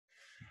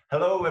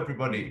Hello,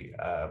 everybody.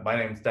 My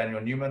name is Daniel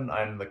Newman.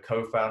 I'm the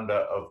co-founder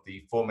of the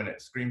 4 Minute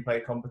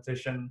Screenplay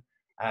Competition.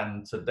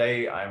 And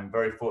today I'm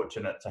very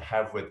fortunate to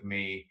have with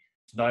me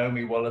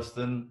Naomi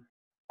Walastyan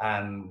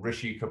and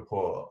Rishi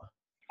Kapoor.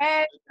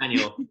 Hey,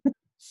 Daniel.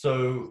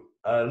 So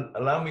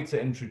allow me to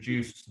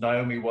introduce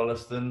Naomi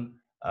Walastyan.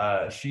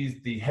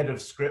 She's the head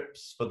of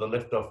scripts for the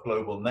LiftOff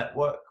Global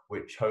Network,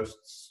 which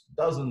hosts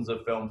dozens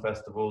of film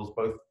festivals,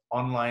 both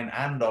online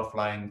and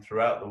offline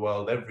throughout the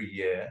world every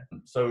year.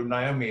 So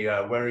Naomi,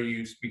 where are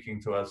you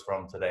speaking to us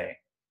from today?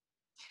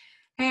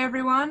 Hey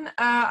everyone,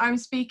 I'm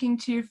speaking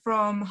to you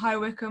from High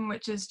Wycombe,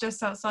 which is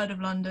just outside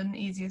of London,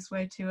 easiest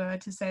way to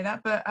say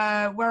that. But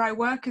where I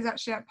work is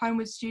actually at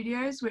Pinewood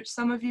Studios, which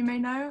some of you may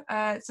know.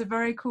 It's a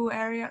very cool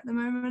area at the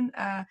moment.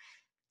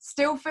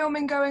 Still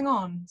filming going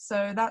on,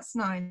 so that's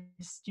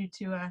nice. Due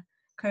to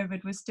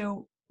COVID,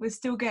 we're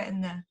still getting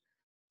there.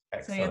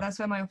 Excellent. So yeah, that's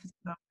where my office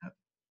is at.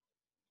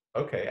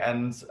 Okay,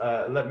 and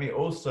let me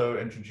also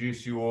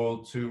introduce you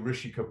all to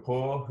Rishi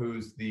Kapoor,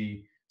 who's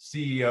the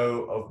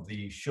CEO of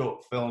the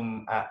short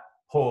film app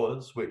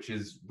Pause, which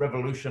is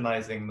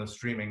revolutionizing the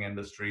streaming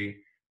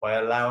industry by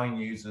allowing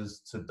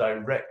users to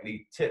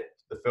directly tip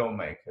the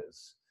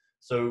filmmakers.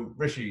 So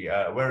Rishi,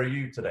 where are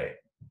you today?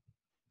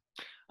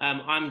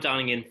 I'm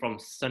dialing in from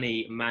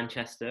sunny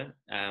Manchester,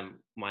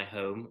 my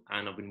home,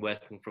 and I've been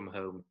working from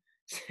home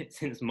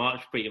since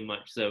March pretty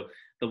much, so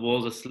the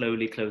walls are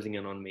slowly closing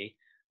in on me.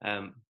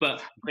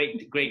 But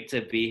great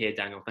to be here,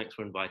 Daniel. Thanks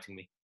for inviting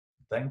me.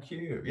 Thank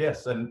you.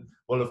 Yes, and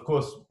well, of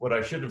course, what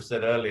I should have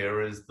said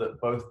earlier is that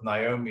both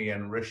Naomi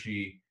and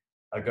Rishi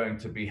are going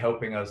to be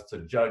helping us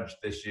to judge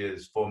this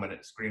year's 4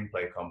 Minute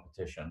Screenplay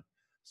Competition.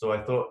 So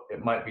I thought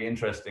it might be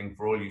interesting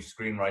for all you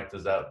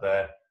screenwriters out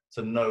there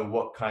to know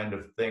what kind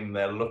of thing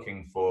they're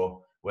looking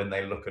for when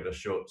they look at a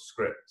short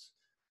script.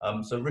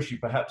 So Rishi,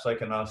 perhaps I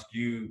can ask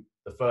you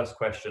the first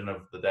question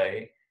of the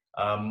day.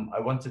 I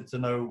wanted to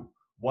know,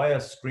 why are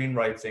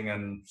screenwriting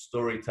and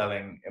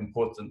storytelling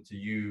important to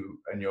you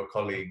and your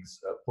colleagues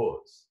at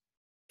Pause?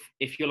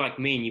 If you're like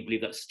me and you believe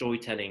that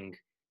storytelling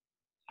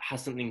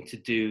has something to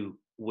do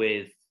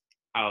with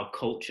our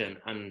culture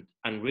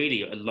and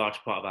really a large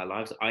part of our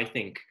lives, I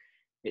think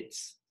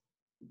it's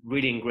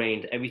really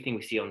ingrained. Everything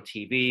we see on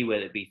TV,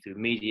 whether it be through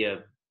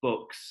media,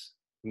 books,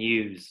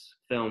 news,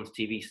 films,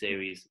 TV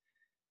series,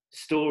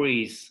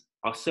 stories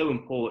are so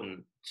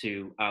important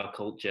to our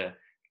culture.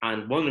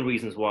 And one of the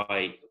reasons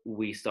why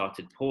we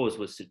started Pause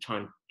was to try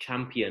and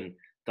champion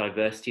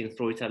diversity in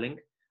storytelling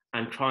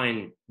and try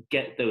and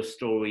get those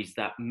stories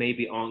that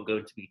maybe aren't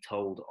going to be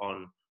told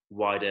on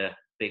wider,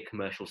 big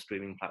commercial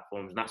streaming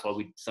platforms. And that's why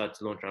we decided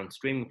to launch our own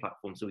streaming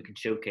platform, so we can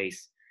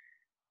showcase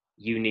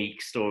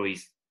unique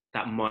stories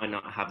that might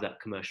not have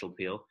that commercial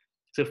appeal.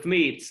 So for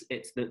me,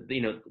 it's the,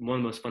 you know, one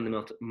of the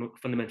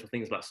most fundamental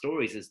things about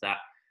stories is that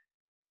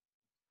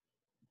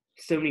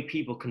so many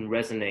people can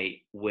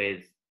resonate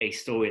with a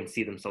story and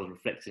see themselves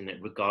reflected in it,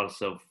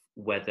 regardless of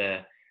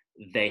whether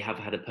they have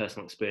had a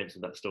personal experience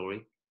with that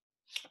story.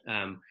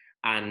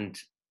 And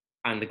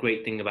the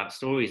great thing about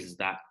stories is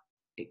that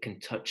it can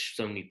touch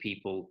so many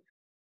people.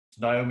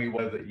 Naomi, I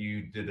know that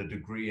you did a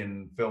degree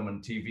in film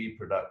and TV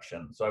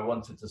production. So I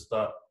wanted to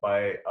start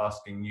by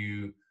asking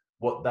you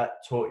what that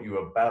taught you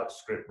about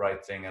script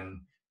writing and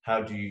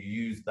how do you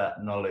use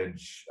that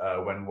knowledge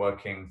when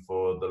working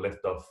for the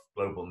LiftOff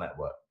Global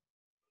Network?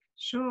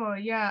 Sure,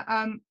 yeah.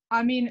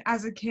 I mean,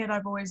 as a kid,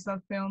 I've always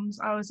loved films.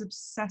 I was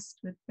obsessed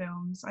with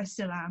films. I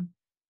still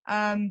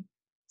am.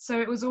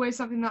 So it was always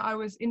something that I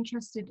was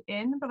interested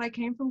in, but I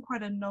came from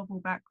quite a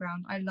novel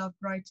background. I loved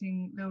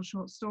writing little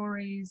short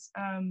stories,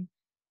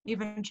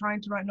 even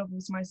trying to write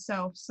novels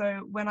myself.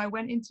 So when I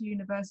went into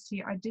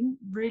university, I didn't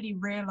really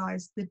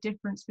realize the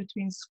difference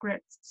between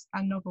scripts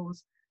and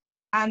novels.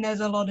 And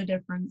there's a lot of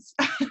difference.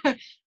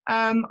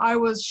 I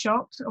was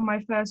shocked on my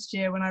first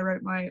year when I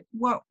wrote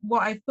what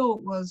I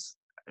thought was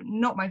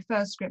not my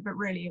first script, but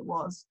really it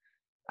was.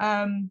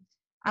 And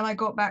I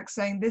got back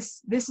saying,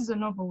 this is a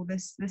novel,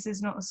 this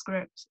is not a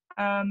script.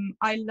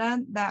 I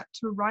learned that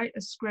to write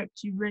a script,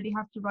 you really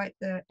have to write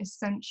the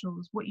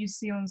essentials, what you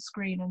see on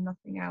screen and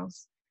nothing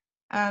else.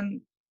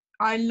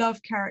 I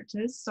love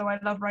characters, so I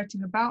love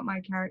writing about my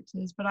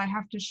characters, but I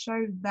have to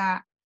show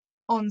that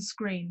on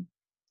screen.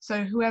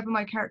 So whoever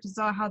my characters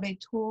are, how they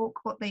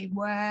talk, what they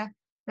wear.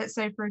 Let's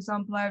say, for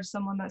example, I have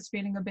someone that's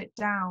feeling a bit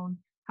down.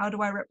 How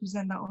do I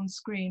represent that on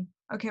screen?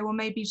 Okay, well,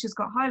 maybe she's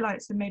got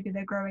highlights and maybe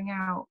they're growing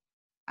out,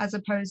 as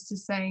opposed to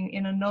saying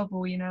in a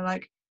novel, you know,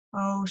 like,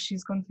 oh,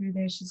 she's gone through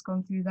this, she's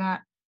gone through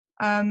that.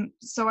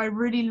 So I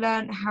really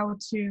learned how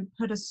to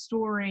put a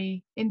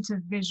story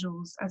into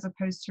visuals as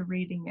opposed to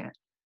reading it.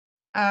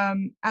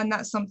 And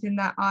that's something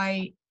that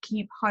I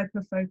keep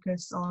hyper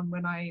focused on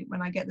when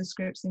I get the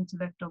scripts into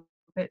LiftOff.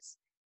 It's,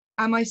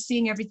 am I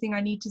seeing everything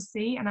I need to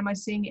see, and am I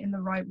seeing it in the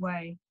right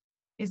way?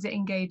 Is it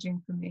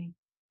engaging for me?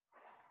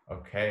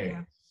 Okay,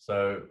 yeah.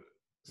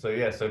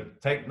 So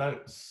take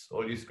notes,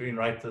 all you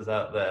screenwriters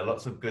out there.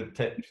 Lots of good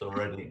tips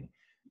already.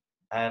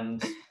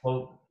 And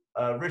well,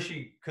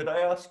 Rishi, could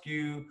I ask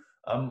you,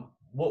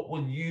 what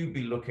will you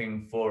be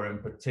looking for in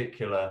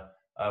particular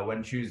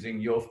when choosing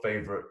your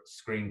favorite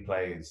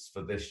screenplays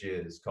for this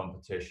year's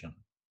competition?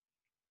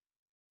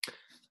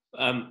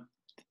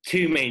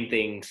 Two main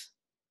things.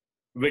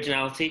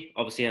 Originality,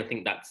 obviously, I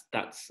think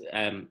that's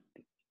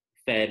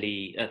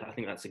fairly, I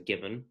think that's a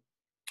given.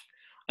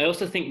 I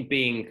also think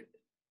being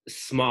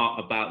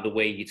smart about the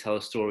way you tell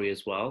a story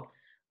as well.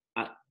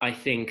 I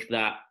think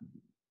that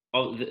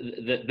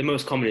the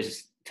most common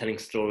is telling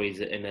stories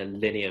in a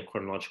linear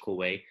chronological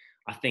way.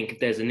 I think if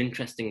there's an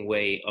interesting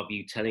way of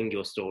you telling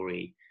your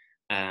story,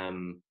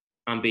 and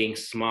being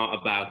smart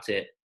about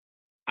it,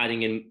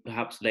 adding in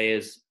perhaps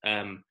layers,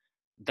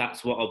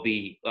 that's what I'll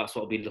be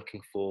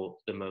looking for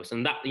the most.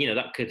 And that,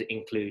 that could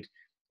include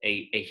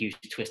a huge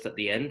twist at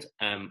the end.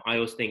 I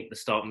always think the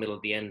start, middle,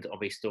 the end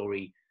of a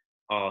story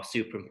are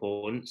super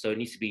important. So it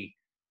needs to be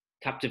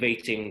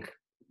captivating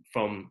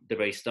from the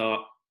very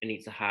start. It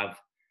needs to have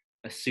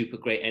a super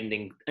great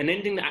ending, an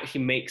ending that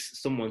actually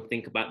makes someone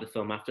think about the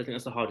film after. I think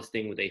that's the hardest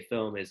thing with a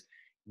film, is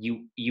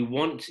you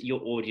want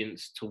your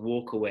audience to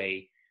walk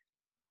away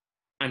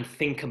and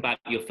think about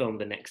your film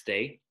the next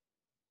day.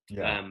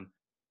 Yeah.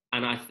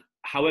 And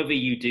however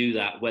you do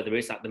that, whether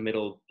it's at the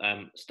middle,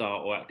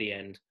 start, or at the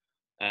end,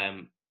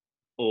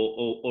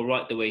 or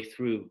right the way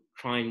through,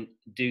 try and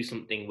do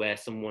something where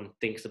someone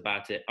thinks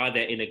about it, either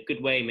in a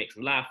good way, makes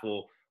them laugh,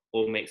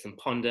 or makes them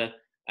ponder.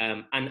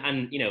 And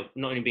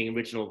not only being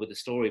original with the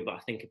story, but I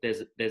think if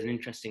there's an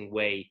interesting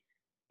way,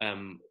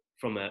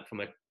 from a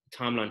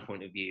timeline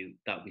point of view,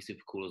 that would be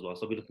super cool as well.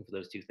 So I'll be looking for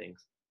those two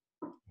things.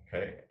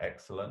 Okay,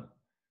 excellent.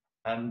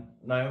 And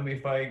Naomi,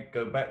 if I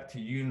go back to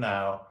you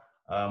now,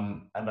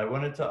 and I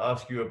wanted to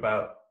ask you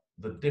about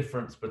the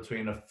difference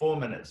between a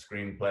 4-minute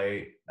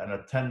screenplay and a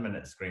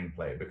 10-minute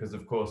screenplay, because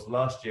of course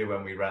last year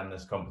when we ran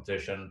this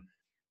competition,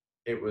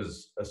 it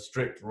was a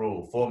strict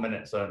rule, 4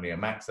 minutes only, a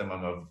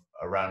maximum of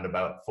around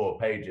about 4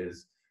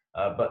 pages.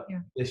 But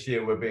this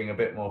year we're being a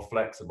bit more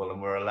flexible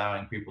and we're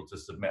allowing people to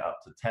submit up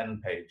to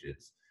 10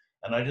 pages.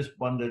 And I just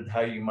wondered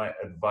how you might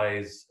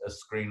advise a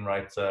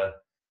screenwriter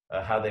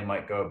how they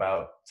might go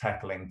about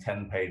tackling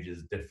 10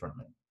 pages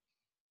differently.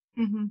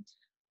 Mm-hmm.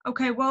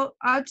 Okay, well,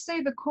 I'd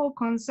say the core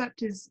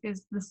concept is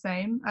the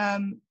same.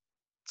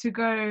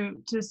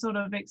 To sort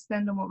of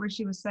extend on what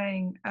Rishi was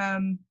saying,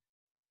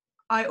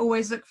 I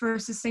always look for a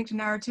succinct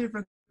narrative,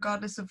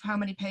 regardless of how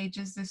many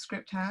pages this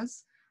script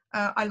has.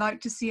 I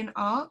like to see an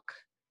arc.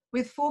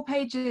 With 4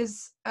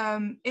 pages,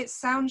 it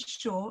sounds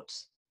short,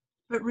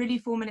 but really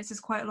 4 minutes is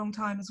quite a long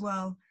time as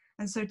well.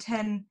 And so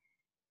 10,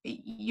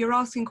 you're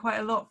asking quite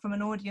a lot from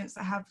an audience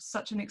that have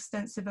such an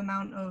extensive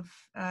amount of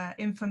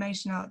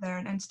information out there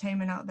and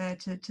entertainment out there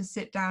to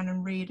sit down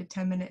and read a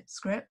 10-minute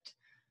script,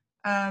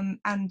 and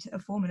a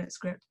 4-minute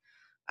script.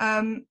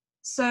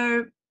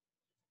 So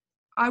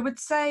I would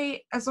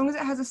say, as long as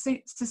it has a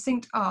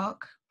succinct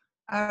arc,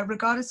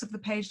 regardless of the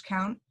page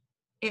count,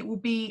 it will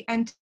be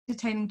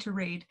entertaining to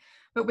read.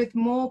 But with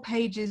more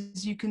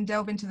pages, you can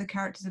delve into the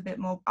characters a bit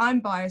more. I'm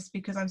biased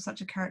because I'm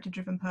such a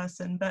character-driven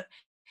person, but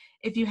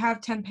if you have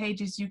 10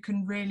 pages, you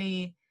can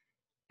really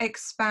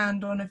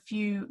expand on a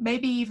few,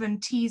 maybe even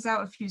tease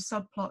out a few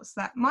subplots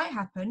that might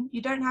happen.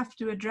 You don't have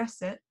to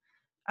address it,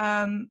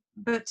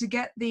 but to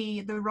get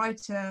the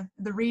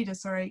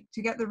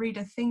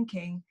reader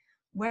thinking,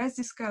 where's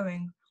this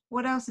going?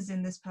 What else is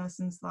in this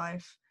person's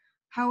life?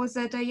 How was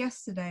their day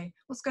yesterday?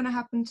 What's going to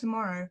happen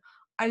tomorrow?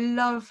 I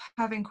love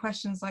having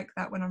questions like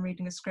that when I'm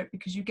reading a script,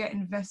 because you get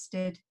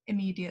invested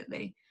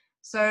immediately.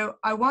 So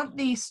I want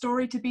the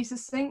story to be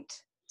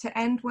succinct, to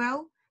end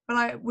well, but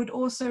I would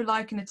also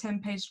like in a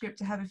 10-page script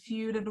to have a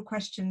few little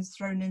questions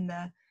thrown in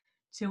there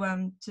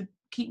to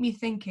keep me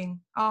thinking.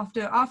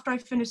 After I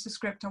finish the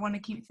script, I want to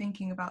keep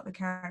thinking about the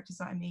characters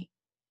that I meet.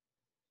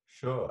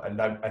 Sure,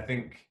 and I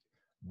think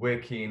we're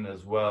keen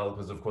as well,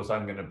 because of course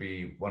I'm going to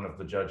be one of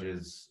the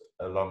judges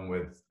along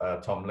with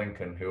Tom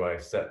Lincoln, who I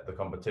set the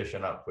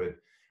competition up with,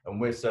 and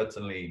we're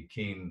certainly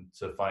keen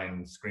to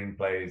find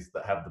screenplays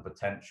that have the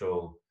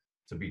potential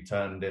to be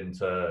turned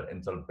into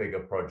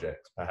bigger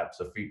projects, perhaps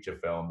a feature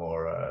film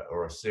or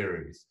a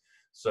series.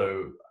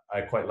 So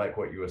I quite like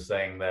what you were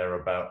saying there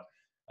about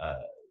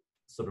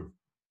sort of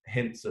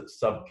hints at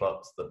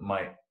subplots that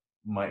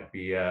might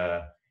be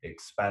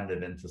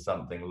expanded into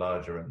something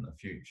larger in the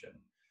future.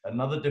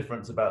 Another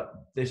difference about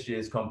this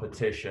year's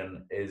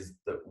competition is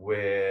that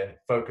we're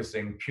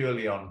focusing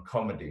purely on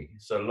comedy.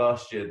 So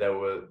last year there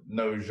were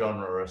no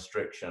genre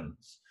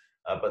restrictions,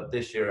 but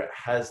this year it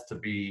has to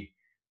be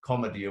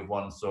comedy of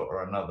one sort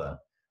or another.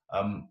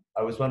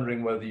 I was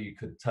wondering whether you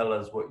could tell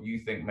us what you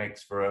think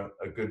makes for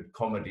a good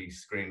comedy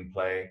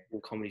screenplay. Well,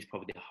 comedy is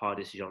probably the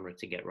hardest genre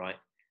to get right.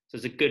 So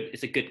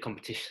it's a good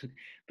competition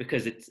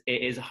because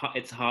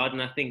it's hard,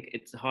 and I think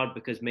it's hard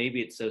because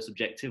maybe it's so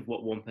subjective.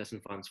 What one person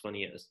finds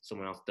funny,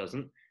 someone else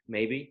doesn't.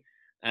 Maybe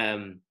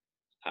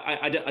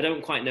I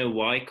don't quite know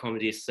why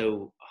comedy is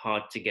so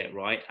hard to get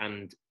right,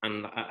 and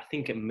I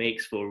think it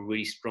makes for a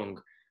really strong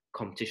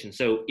competition.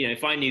 So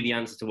if I knew the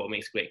answer to what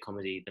makes great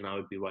comedy, then I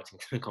would be writing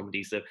a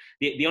comedy. So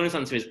the honest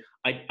answer is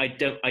I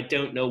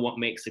don't know what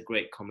makes a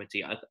great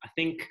comedy. I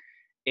think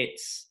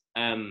it's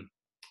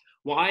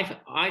what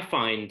I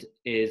find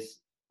is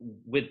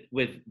with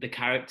the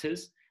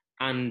characters,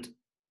 and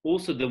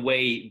also the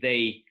way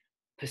they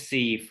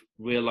perceive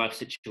real life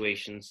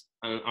situations,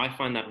 and I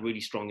find that really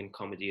strong in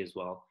comedy as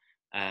well.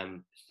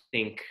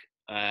 Think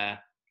I'm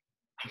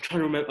trying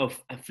to remember. Oh,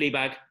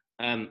 Fleabag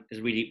is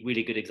a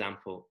really good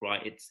example,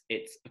 right?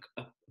 It's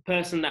a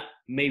person that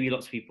maybe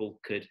lots of people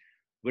could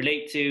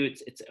relate to.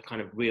 It's a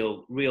kind of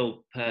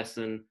real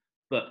person,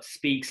 but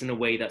speaks in a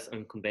way that's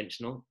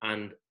unconventional.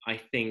 And I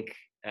think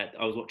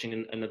I was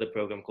watching another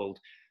program called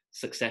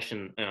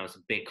Succession, and it's a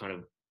big kind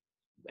of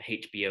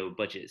HBO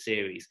budget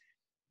series.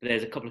 But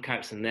there's a couple of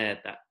characters in there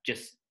that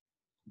just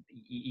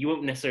you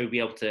won't necessarily be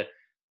able to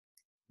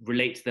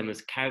relate to them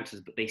as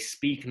characters, but they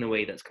speak in a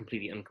way that's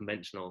completely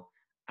unconventional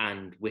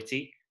and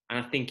witty.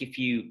 And I think if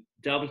you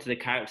delve into the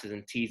characters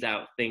and tease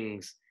out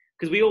things,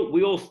 because we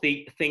all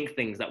think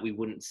things that we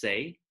wouldn't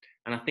say.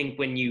 And I think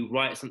when you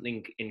write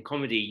something in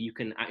comedy, you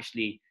can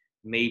actually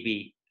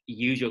maybe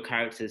use your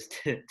characters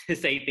to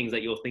say things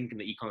that you're thinking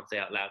that you can't say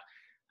out loud.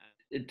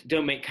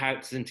 Don't make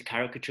characters into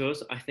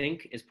caricatures, I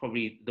think, is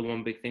probably the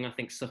one big thing. I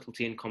think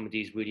subtlety in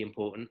comedy is really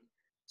important.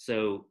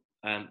 So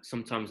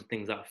sometimes the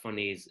things that are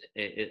funny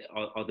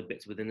are the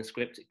bits within the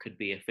script. It could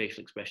be a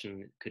facial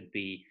expression, it could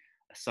be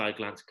a side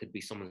glance, it could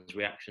be someone's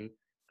reaction.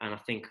 And I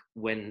think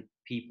when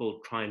people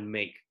try and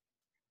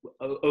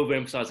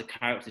overemphasize a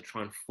character,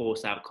 try and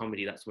force out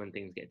comedy, that's when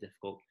things get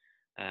difficult.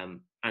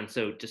 And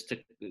so just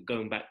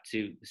going back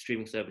to the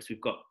streaming service,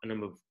 we've got a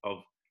number of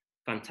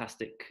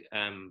fantastic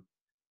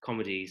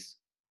comedies,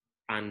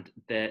 and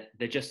they're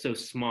just so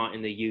smart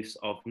in the use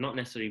of not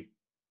necessarily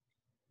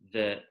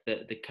the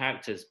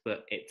characters,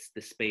 but it's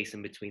the space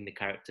in between the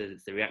characters,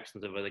 it's the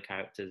reactions of other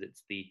characters,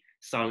 it's the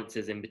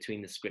silences in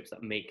between the scripts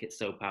that make it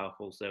so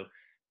powerful. So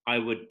I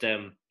would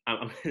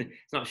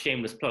it's not a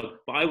shameless plug,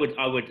 but I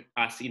would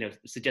ask,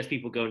 suggest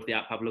people go into the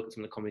app, have a look at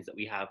some of the comedies that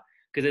we have,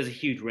 because there's a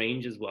huge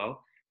range as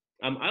well.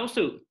 I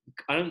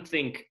don't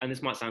think, and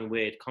this might sound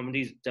weird,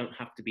 comedies don't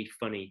have to be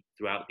funny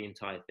throughout the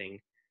entire thing,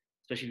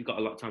 especially if you've got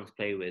a lot of time to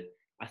play with.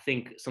 I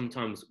think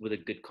sometimes with a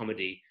good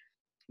comedy,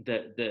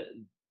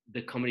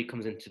 the comedy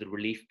comes into the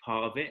relief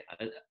part of it.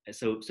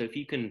 So if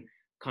you can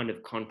kind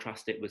of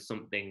contrast it with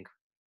something,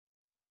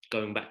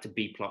 going back to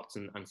B plots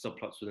and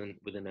subplots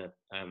within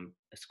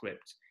a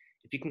script,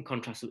 if you can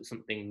contrast it with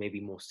something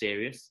maybe more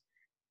serious,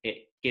 it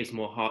gives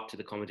more heart to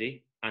the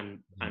comedy and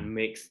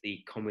makes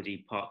the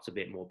comedy parts a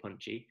bit more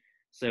punchy.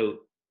 So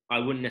I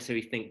wouldn't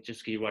necessarily think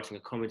just because you're writing a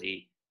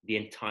comedy, the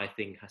entire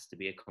thing has to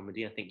be a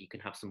comedy. I think you can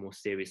have some more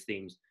serious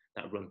themes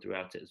that run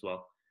throughout it as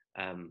well.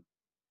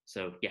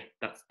 So yeah,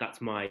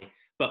 that's my.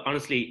 But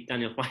honestly,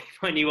 Daniel, if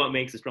I knew what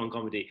makes a strong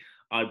comedy,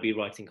 I'd be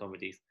writing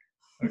comedies.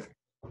 Okay.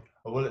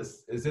 Well,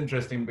 it's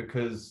interesting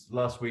because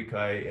last week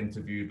I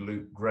interviewed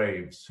Luke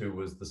Graves, who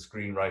was the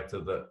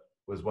screenwriter that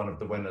was one of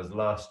the winners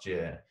last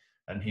year,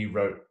 and he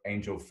wrote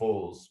Angel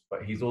Falls,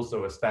 but he's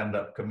also a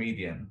stand-up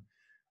comedian.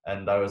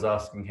 And I was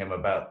asking him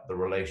about the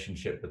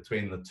relationship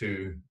between the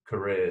two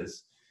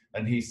careers,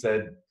 and he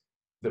said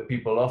that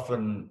people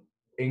often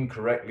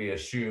incorrectly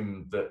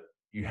assume that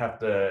you have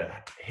to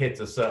hit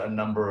a certain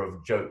number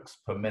of jokes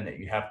per minute.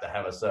 You have to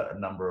have a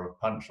certain number of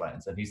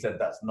punchlines. And he said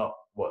that's not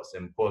what's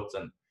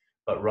important,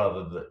 but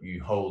rather that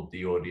you hold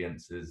the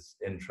audience's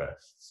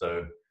interest.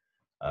 So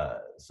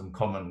some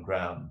common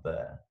ground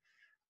there.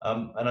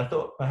 And I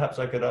thought perhaps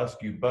I could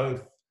ask you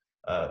both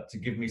to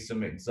give me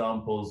some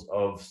examples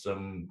of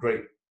some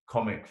great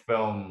comic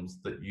films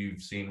that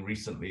you've seen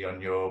recently on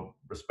your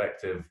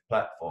respective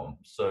platforms.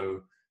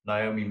 So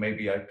Naomi,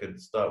 maybe I could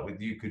start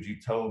with you. Could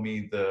you tell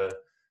me the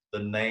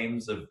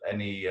names of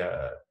any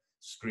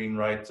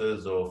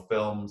screenwriters or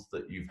films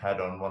that you've had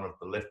on one of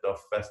the LiftOff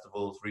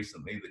festivals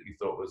recently that you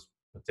thought was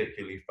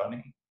particularly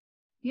funny?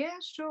 Yeah,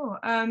 sure.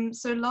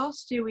 So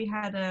last year we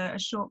had a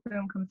short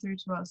film come through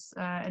to us,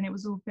 and it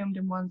was all filmed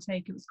in one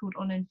take. It was called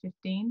On in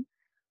 15,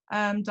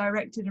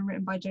 directed and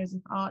written by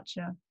Joseph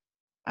Archer.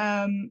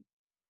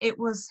 It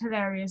was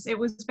hilarious. It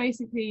was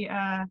basically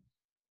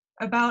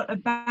about a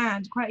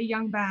band, quite a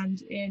young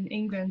band in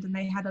England, and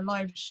they had a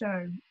live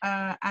show,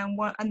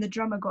 and the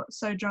drummer got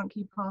so drunk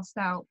he passed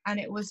out, and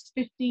it was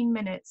 15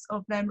 minutes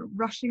of them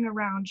rushing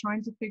around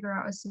trying to figure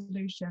out a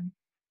solution.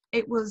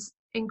 It was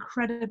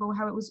incredible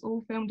how it was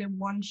all filmed in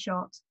one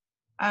shot.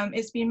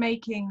 It's been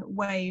making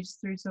waves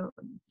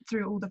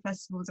through all the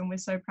festivals, and we're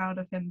so proud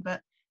of him.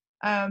 But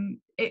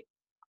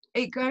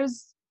it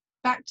goes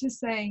back to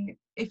saying,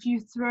 if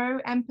you throw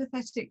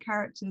empathetic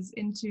characters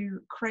into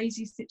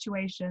crazy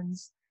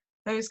situations,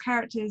 those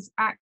characters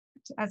act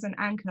as an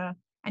anchor,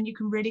 and you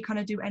can really kind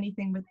of do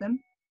anything with them.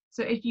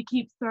 So if you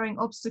keep throwing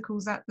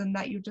obstacles at them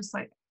that you're just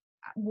like,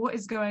 what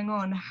is going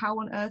on? How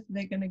on earth are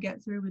they going to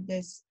get through with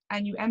this?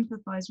 And you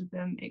empathize with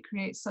them, it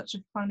creates such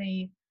a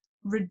funny,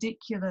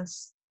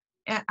 ridiculous,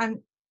 and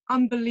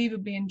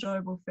unbelievably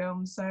enjoyable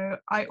film. So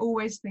I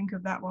always think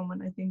of that one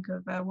when I think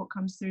of what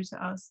comes through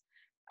to us.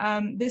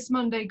 This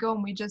Monday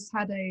gone, we just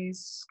had a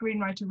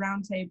screenwriter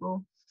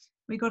roundtable.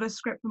 We got a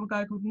script from a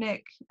guy called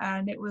Nick,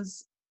 and it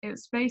was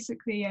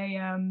basically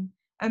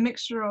a a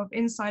mixture of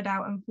Inside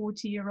Out and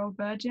 40-Year-Old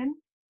Virgin.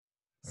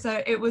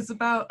 So it was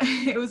about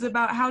it was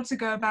about how to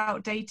go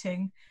about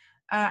dating,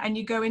 and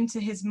you go into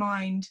his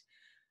mind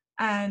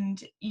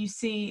and you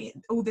see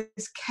all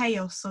this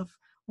chaos of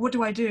what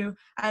do I do?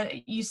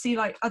 You see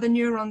like other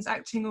neurons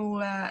acting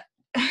all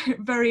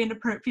very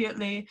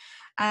inappropriately,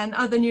 and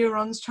other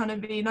neurons trying to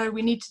be, no,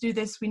 we need to do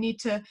this, we need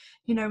to,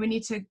 we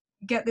need to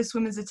get this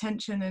woman's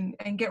attention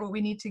and get what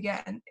we need to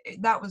get. And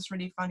that was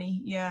really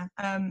funny. Yeah.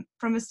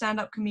 From a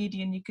stand-up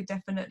comedian, you could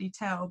definitely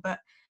tell. But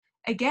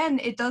again,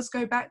 it does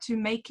go back to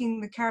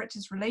making the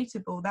characters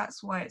relatable.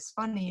 That's why it's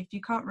funny. If you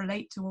can't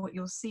relate to what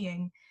you're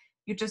seeing,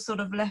 you're just sort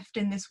of left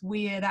in this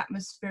weird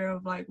atmosphere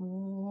of like,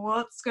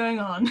 what's going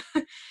on?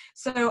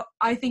 So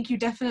I think you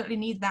definitely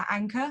need that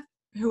anchor,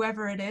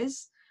 whoever it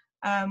is,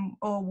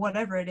 or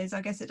whatever it is.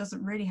 I guess it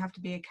doesn't really have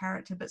to be a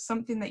character, but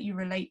something that you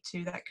relate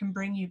to that can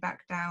bring you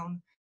back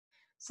down,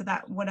 so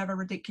that whatever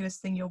ridiculous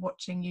thing you're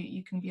watching,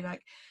 you can be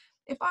like,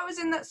 if I was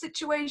in that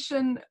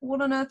situation,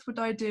 what on earth would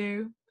I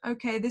do?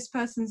 Okay, this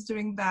person's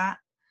doing that.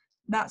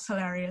 That's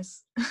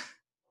hilarious.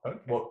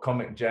 What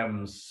comic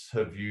gems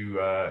have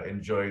you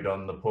enjoyed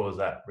on the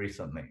Pause app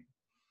recently?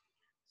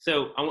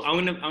 So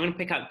I'm gonna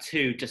pick out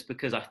two just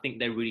because I think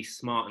they're really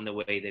smart in the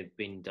way they've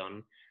been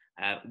done.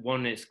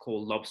 One is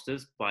called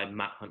Lobsters by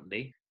Matt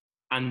Huntley,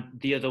 and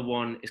the other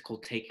one is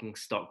called Taking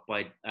Stock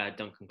by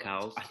Duncan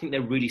Cowles. I think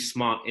they're really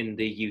smart in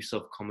the use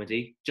of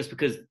comedy, just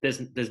because there's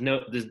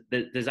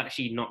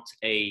actually not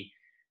a,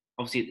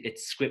 obviously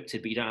it's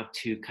scripted, but you don't have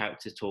two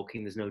characters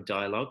talking. There's no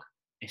dialogue.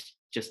 It's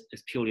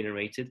purely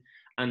narrated.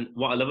 And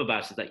what I love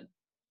about it is that,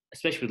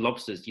 especially with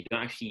Lobsters, you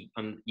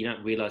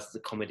don't realize it's a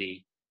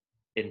comedy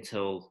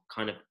until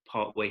kind of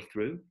part way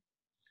through,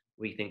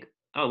 where you think,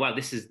 oh wow,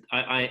 this is,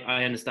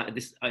 I understand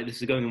this.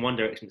 This is going in one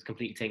direction. It's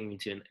completely taking me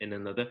to in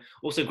another.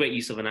 Also, great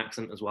use of an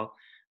accent as well,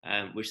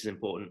 which is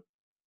important.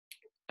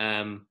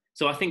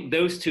 So I think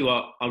those two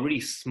are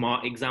really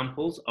smart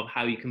examples of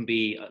how you can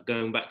be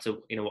going back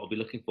to what I'll be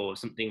looking for,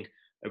 something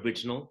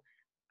original,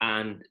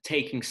 and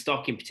Taking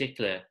Stock in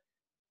particular.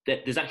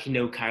 There's actually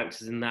no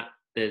characters in that.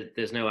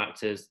 There's no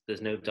actors.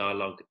 There's no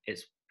dialogue.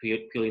 It's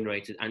purely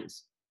narrated, and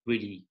it's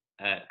really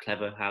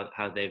clever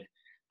how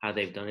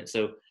they've done it.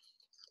 So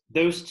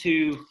those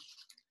two,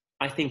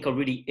 I think, are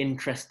really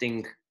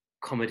interesting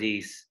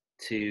comedies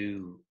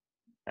to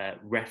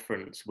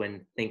reference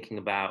when thinking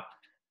about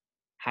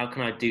how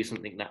can I do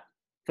something that,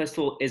 first of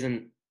all,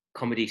 isn't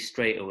comedy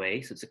straight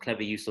away. So it's a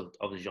clever use of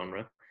the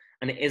genre,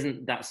 and it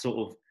isn't that sort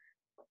of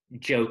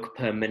joke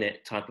per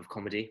minute type of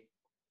comedy.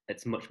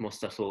 It's much more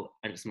subtle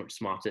and it's much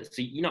smarter.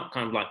 So you're not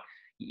kind of like,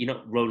 you're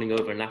not rolling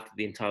over and laughing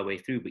the entire way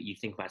through, but you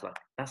think about it like,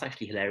 that's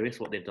actually hilarious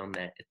what they've done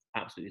there. It's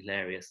absolutely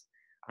hilarious.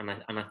 And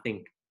I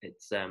think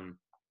it's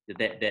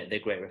they're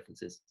great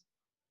references.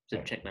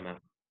 So check them out.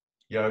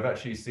 Yeah, I've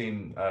actually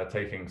seen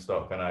Taking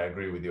Stock, and I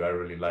agree with you. I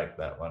really like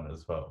that one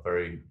as well.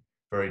 Very,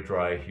 very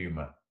dry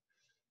humor.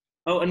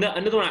 Oh,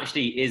 another one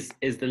actually is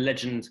The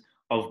Legend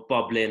of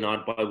Bob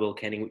Leonard by Will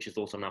Kenning, which is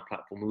also on our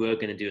platform. We were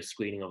going to do a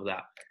screening of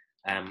that,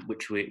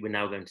 which we're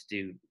now going to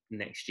do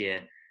next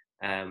year.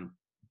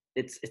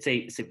 It's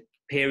a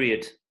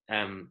period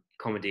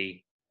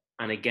comedy,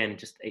 and again,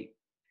 just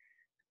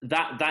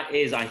that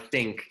is, I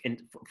think,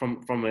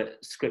 from a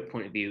script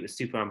point of view,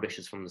 super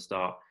ambitious from the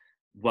start,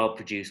 well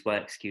produced, well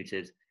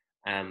executed.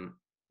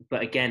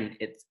 But again,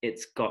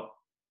 it's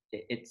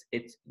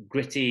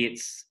gritty,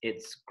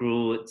 it's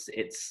gruel,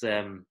 it's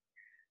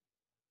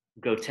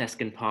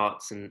grotesque in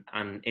parts, and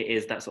it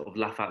is that sort of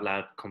laugh out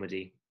loud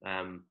comedy.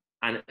 And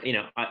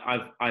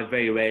I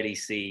very rarely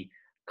see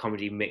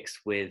comedy mixed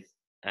with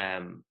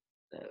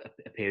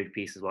a period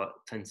piece as well.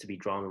 It tends to be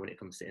drama when it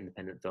comes to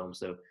independent films.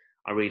 So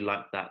I really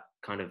like that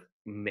kind of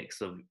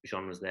mix of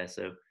genres there.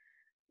 So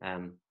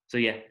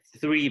yeah,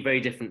 three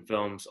very different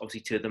films. Obviously,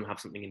 two of them have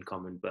something in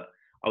common, but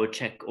I would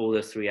check all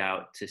those three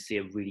out to see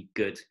a really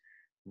good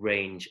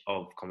range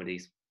of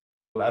comedies.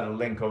 We'll add a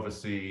link,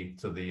 obviously,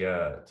 to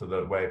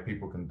the way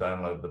people can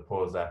download the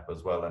Pause app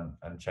as well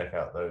and check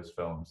out those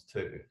films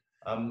too.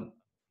 I'm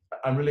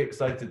really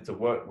excited to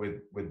work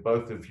with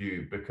both of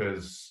you,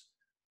 because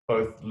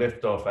both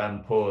Liftoff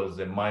and Pause,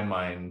 in my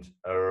mind,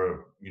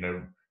 are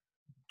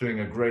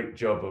doing a great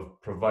job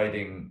of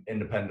providing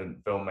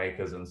independent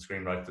filmmakers and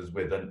screenwriters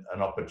with an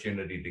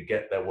opportunity to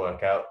get their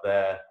work out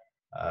there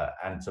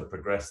and to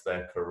progress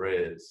their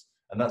careers.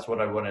 And that's what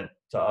I wanted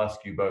to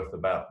ask you both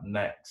about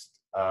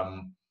next.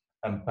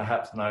 And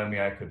perhaps,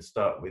 Naomi, I could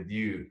start with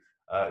you.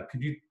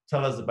 Could you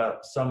tell us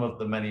about some of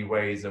the many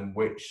ways in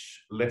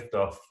which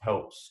Liftoff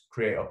helps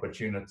create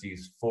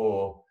opportunities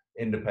for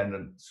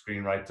independent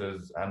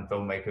screenwriters and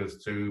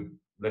filmmakers to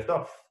lift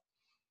off?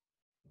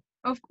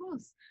 Of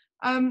course.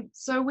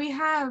 So we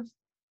have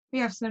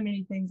so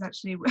many things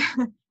actually,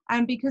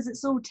 and because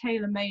it's all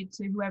tailor-made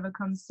to whoever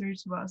comes through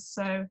to us.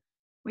 So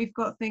we've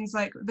got things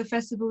like the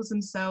festivals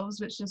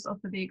themselves, which just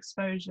offer the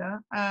exposure.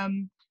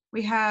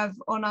 We have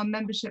on our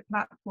membership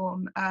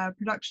platform a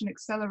production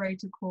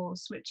accelerator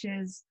course, which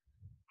is,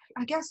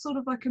 I guess, sort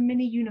of like a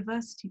mini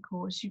university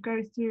course. You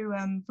go through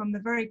from the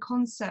very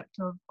concept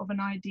of an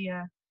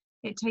idea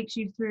it takes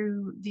you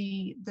through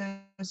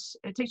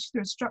it takes you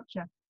through a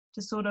structure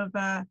to sort of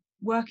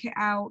work it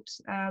out,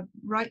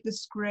 write the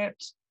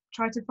script,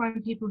 try to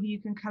find people who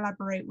you can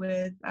collaborate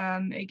with.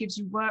 It gives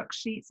you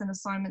worksheets and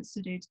assignments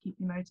to do to keep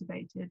you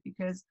motivated,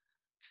 because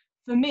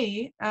for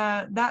me,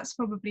 that's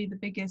probably the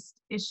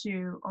biggest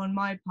issue on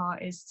my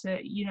part, is to,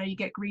 you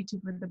get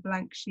greeted with a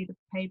blank sheet of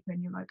paper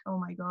and you're like, oh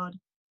my God,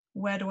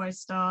 where do I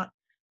start?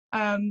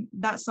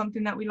 That's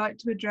something that we like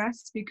to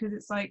address, because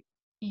it's like,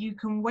 you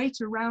can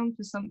wait around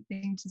for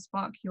something to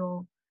spark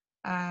your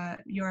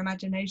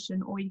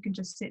imagination, or you can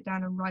just sit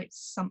down and write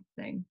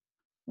something.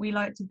 We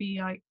like to be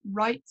like,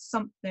 write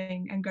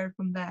something and go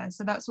from there.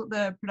 So that's what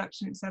the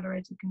production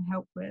accelerator can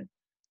help with.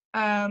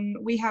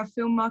 We have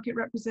film market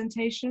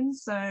representation,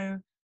 so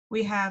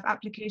we have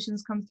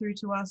applications come through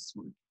to us,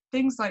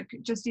 things like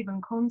just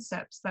even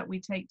concepts that we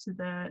take to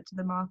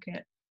the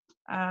market,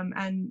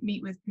 and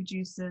meet with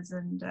producers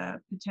and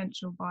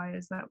potential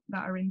buyers that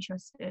are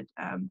interested.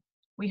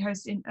 We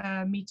host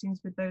meetings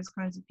with those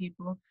kinds of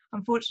people.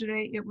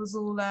 Unfortunately, it was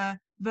all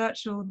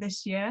virtual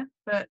this year,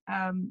 but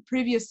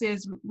previous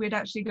years we'd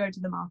actually go to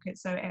the market,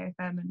 so AFM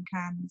and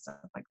Cannes and stuff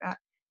like that,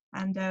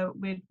 and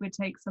we'd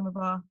take some of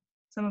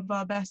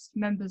our best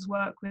members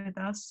work with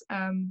us,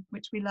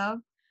 which we love.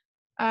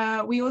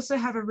 We also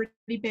have a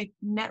really big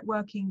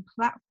networking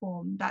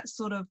platform that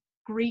sort of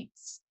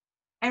greets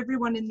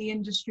everyone in the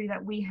industry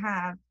that we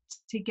have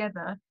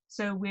together.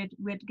 So we'd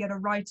get a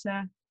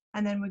writer,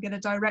 and then we'd get a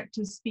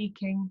director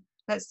speaking.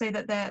 Let's say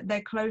that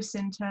they're close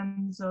in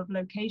terms of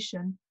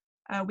location.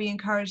 We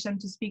encourage them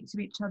to speak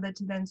to each other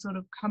to then sort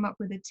of come up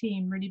with a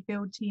team, really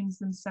build teams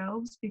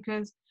themselves,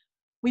 because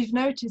we've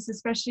noticed,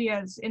 especially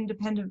as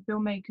independent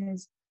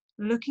filmmakers,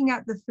 looking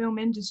at the film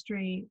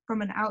industry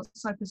from an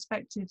outside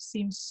perspective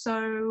seems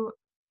so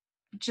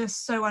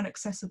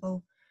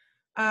inaccessible.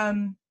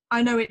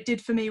 I know it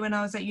did for me when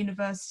I was at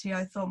university.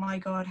 I thought, my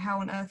God, how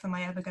on earth am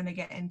I ever going to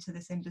get into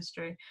this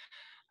industry?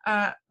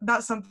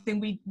 That's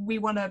something we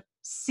want to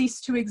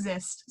cease to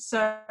exist.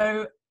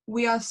 So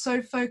we are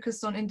so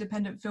focused on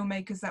independent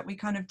filmmakers that we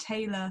kind of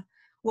tailor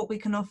what we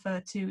can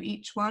offer to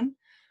each one.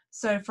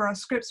 So for our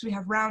scripts, we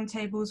have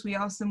roundtables. We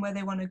ask them where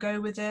they want to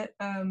go with it.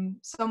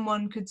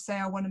 Someone could say,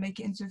 I want to make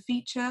it into a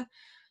feature.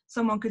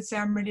 Someone could say,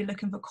 I'm really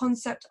looking for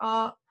concept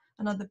art.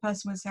 Another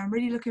person would say, I'm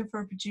really looking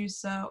for a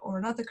producer or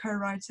another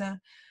co-writer.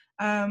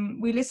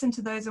 We listen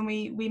to those and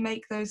we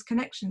make those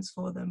connections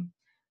for them.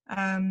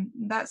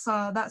 That's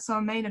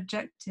our main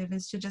objective,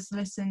 is to just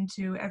listen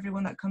to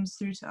everyone that comes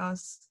through to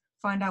us,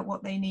 find out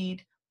what they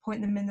need,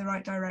 point them in the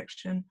right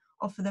direction,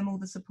 offer them all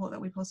the support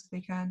that we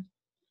possibly can.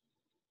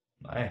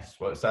 Nice.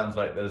 Well, it sounds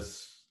like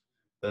there's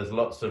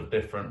lots of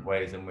different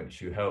ways in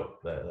which you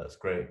help there. That's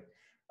great.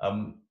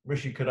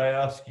 Rishi, could I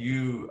ask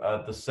you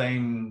the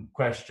same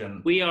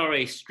question? We are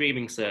a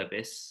streaming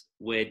service.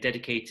 We're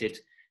dedicated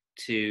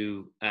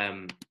to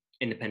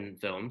independent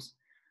films.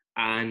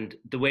 And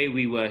the way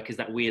we work is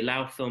that we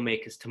allow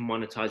filmmakers to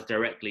monetize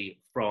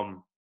directly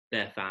from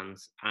their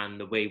fans. And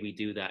the way we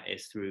do that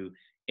is through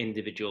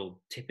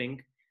individual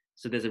tipping.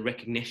 So there's a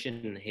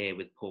recognition here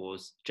with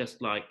Pause,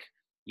 just like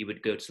you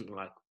would go to something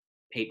like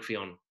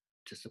Patreon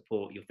to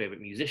support your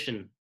favorite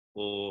musician,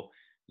 or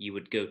you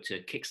would go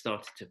to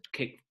Kickstarter to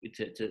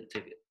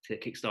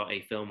kickstart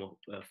a film, or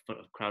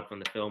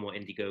crowdfund a film, or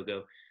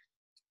Indiegogo.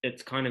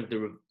 It's kind of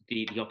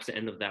the opposite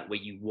end of that, where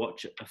you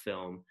watch a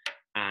film,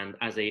 and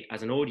as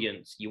an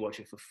audience, you watch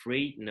it for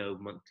free, no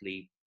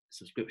monthly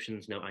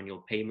subscriptions, no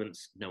annual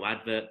payments, no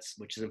adverts,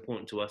 which is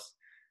important to us.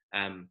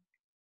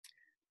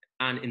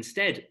 And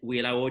instead, we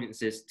allow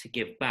audiences to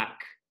give back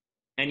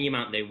any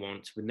amount they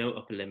want with no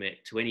upper limit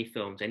to any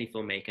film, to any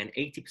filmmaker, and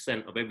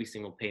 80% of every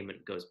single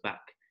payment goes back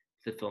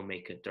to the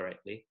filmmaker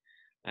directly.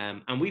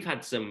 And we've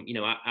had some,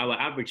 our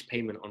average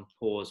payment on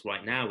Pause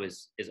right now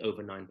is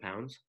over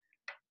 £9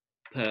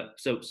 per.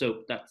 So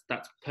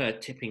that's per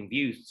tipping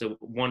view. So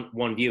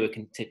one viewer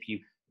can tip you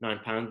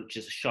 £9, which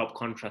is a sharp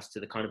contrast to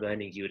the kind of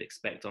earnings you would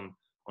expect on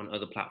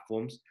other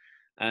platforms.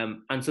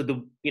 And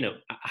so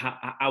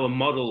our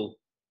model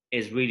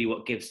is really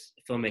what gives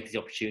filmmakers the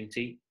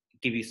opportunity.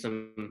 Give you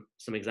some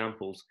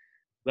examples.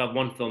 We have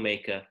one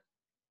filmmaker,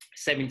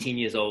 17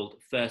 years old,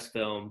 first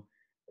film.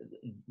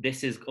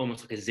 This is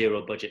almost like a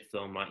zero budget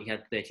film, right? He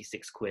had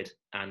 36 quid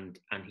and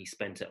he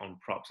spent it on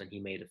props and he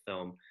made a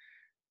film.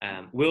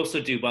 We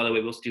also do, by the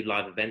way,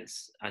 live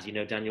events. As you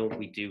know, Daniel,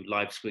 we do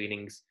live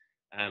screenings,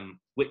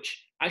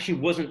 which actually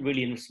wasn't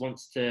really in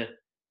response to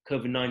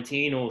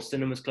COVID-19 or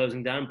cinemas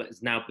closing down, but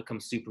has now become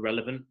super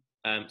relevant.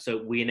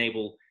 So we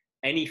enable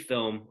any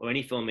film or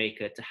any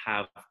filmmaker to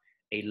have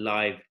a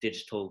live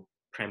digital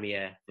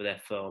premiere for their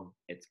film.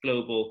 It's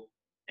global.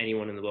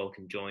 Anyone in the world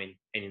can join.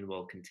 Anyone in the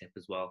world can tip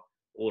as well,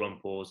 all on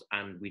Pause.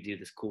 And we do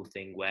this cool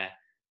thing where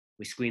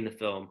we screen the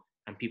film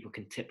and people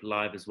can tip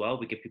live as well.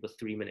 We give people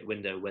a 3-minute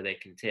window where they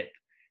can tip.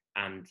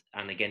 And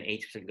again,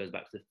 80% goes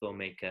back to the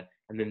filmmaker.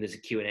 And then there's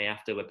a Q&A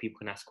after where people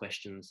can ask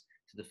questions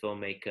to the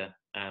filmmaker,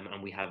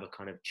 and we have a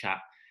kind of chat.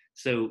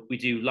 So we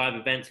do live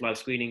events, live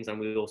screenings, and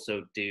we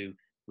also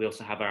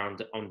have our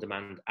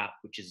on-demand app,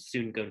 which is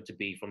soon going to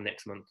be, from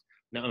next month,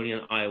 not only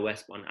on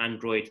iOS, but on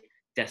Android,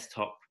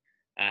 desktop,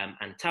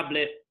 and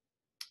tablet.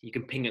 You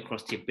can ping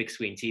across to your big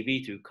screen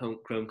TV through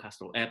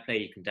Chromecast or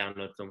AirPlay. You can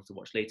download films to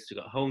watch later. So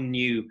we've got a whole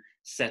new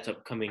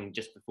setup coming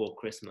just before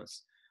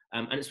Christmas.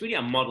 And it's really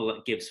a model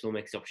that gives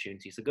filmmakers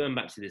opportunity. So going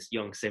back to this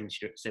young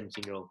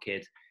 17-year-old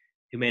kid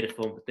who made a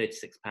film for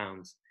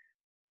 £36,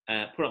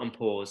 put it on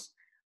pause,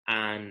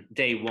 and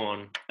day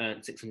one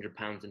earned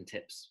 £600 in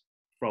tips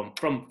from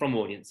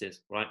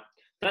audiences, right?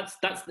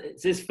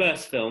 It's his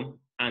first film,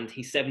 and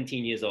he's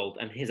 17 years old,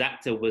 and his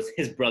actor was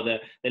his brother.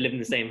 They live in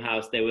the same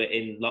house. They were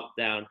in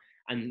lockdown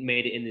and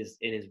made it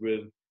in his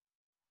room.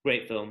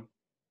 Great film,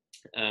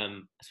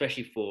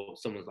 especially for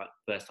someone's like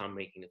first time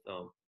making a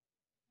film.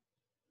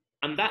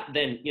 And that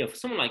then, for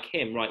someone like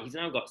him, right, he's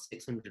now got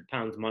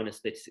 £600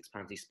 minus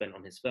 £36 he spent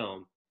on his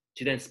film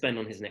to then spend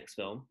on his next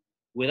film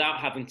without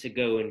having to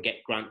go and get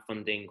grant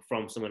funding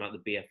from someone like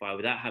the BFI,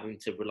 without having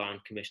to rely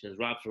on commissioners,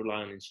 without having to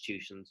rely on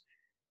institutions.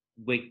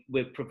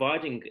 We're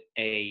providing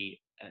a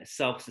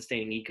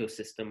self-sustaining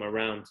ecosystem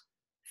around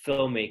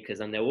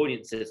filmmakers and their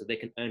audiences so they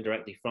can earn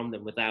directly from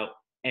them without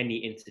any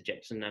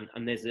interjection.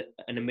 And there's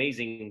an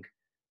amazing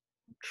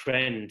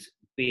trend,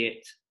 be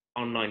it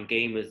online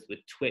gamers with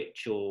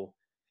Twitch, or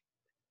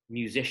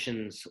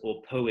musicians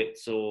or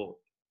poets or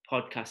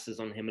podcasters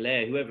on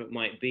Himalaya, whoever it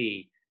might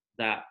be,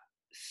 that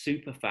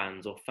super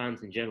fans or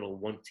fans in general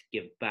want to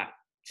give back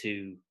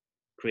to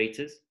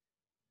creators.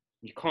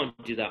 You can't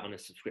do that on a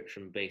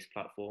subscription-based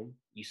platform.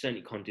 You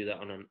certainly can't do that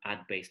on an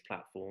ad-based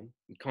platform.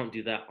 You can't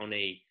do that on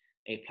a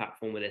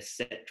platform where there's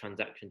set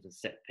transactions and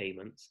set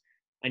payments.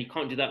 And you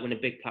can't do that when a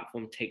big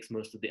platform takes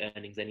most of the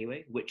earnings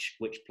anyway, which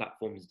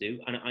platforms do.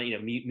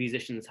 And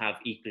musicians have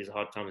equally as a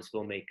hard time as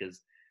filmmakers.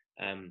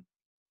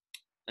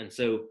 And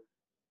so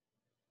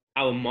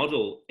our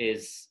model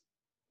is,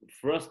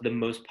 for us, the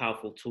most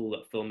powerful tool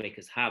that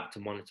filmmakers have to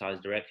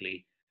monetize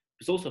directly.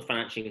 It's also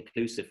financially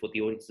inclusive for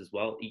the audience as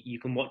well. You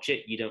can watch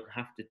it, you don't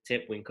have to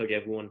tip. We encourage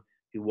everyone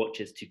who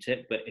watches to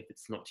tip, but if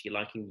it's not to your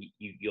liking,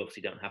 you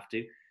obviously don't have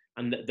to.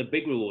 And the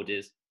big reward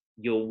is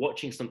you're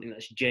watching something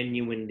that's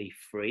genuinely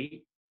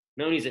free.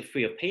 Not only is it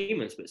free of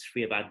payments, but it's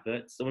free of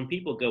adverts. So when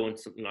people go on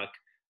something like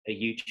a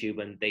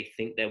YouTube and they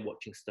think they're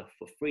watching stuff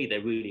for free, they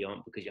really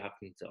aren't, because you're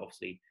having to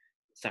obviously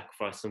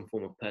sacrifice some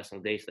form of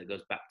personal data that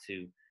goes back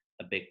to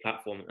a big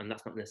platform, and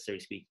that's not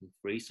necessarily speaking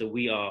free. So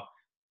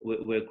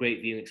we're a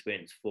great viewing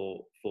experience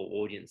for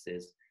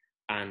audiences.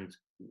 And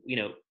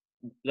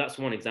that's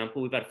one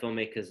example. We've had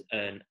filmmakers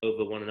earn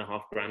over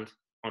 $1,500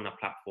 on our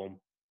platform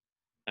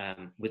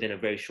within a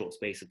very short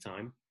space of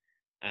time.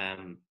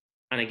 And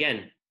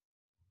again,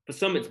 for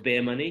some it's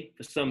bare money,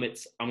 for some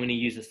it's I'm going to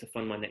use this to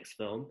fund my next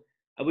film.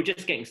 And we're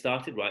just getting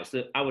started, right?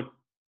 So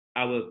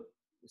our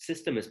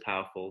system is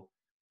powerful.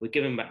 We're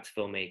giving back to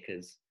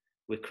filmmakers.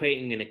 We're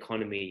creating an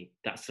economy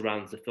that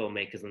surrounds the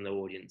filmmakers and their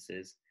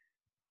audiences.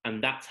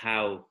 And that's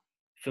how,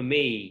 for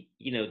me,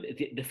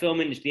 the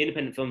film industry, the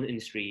independent film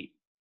industry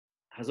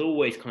has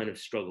always kind of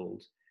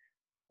struggled.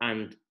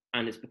 And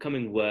it's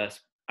becoming worse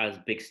as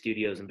big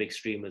studios and big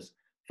streamers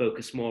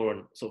focus more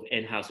on sort of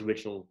in-house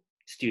original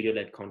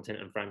studio-led content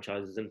and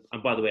franchises. And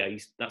by the way,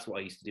 that's what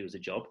I used to do as a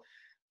job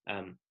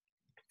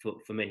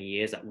for many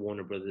years at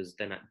Warner Brothers,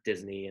 then at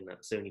Disney and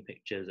at Sony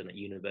Pictures and at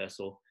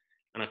Universal.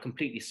 And I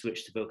completely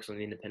switched to focus on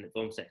the independent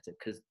film sector,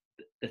 because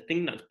the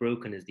thing that's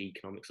broken is the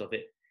economics of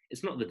it.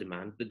 It's not the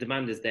demand. The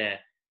demand is there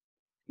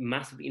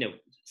massively.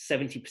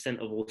 70%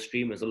 of all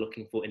streamers are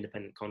looking for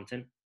independent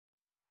content.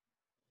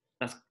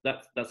 That's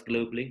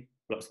globally.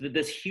 Right? So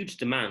there's huge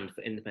demand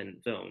for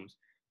independent films.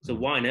 So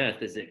why on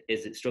earth is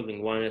it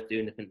struggling? Why on earth do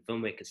independent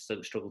filmmakers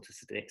struggle to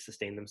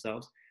sustain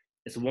themselves?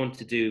 It's one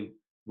to do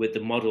with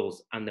the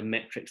models and the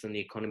metrics and the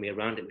economy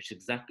around it, which is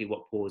exactly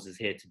what Pause is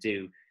here to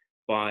do,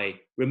 by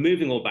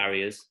removing all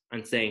barriers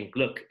and saying,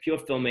 look, if you're a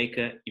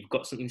filmmaker, you've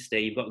got something to say,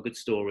 you've got a good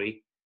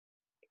story,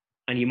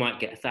 and you might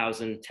get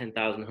 1,000,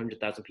 10,000,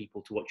 100,000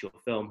 people to watch your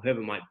film,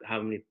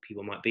 how many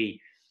people might be,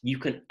 you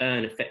can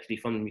earn effectively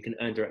from them. You can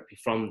earn directly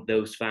from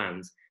those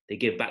fans. They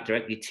give back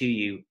directly to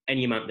you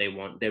any amount they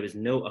want. There is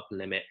no upper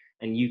limit,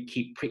 and you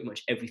keep pretty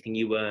much everything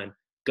you earn.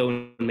 Go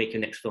and make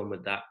your next film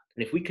with that.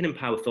 And if we can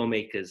empower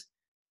filmmakers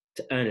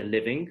to earn a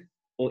living,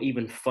 or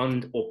even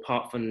fund or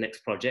part fund the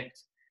next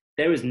project,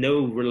 there is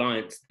no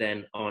reliance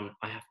then on,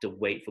 I have to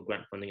wait for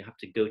grant funding, I have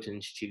to go to an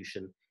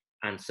institution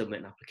and submit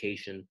an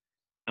application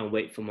and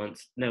wait for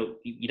months. No,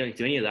 you don't need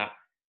to do any of that.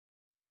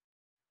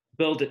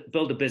 Build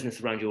a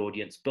business around your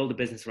audience, build a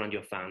business around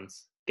your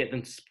fans, get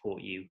them to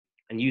support you,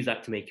 and use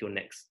that to make your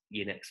next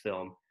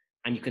film.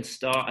 And you can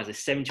start as a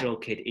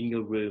 70-year-old kid in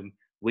your room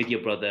with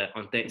your brother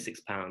on £36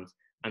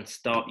 and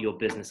start your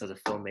business as a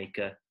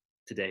filmmaker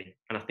today.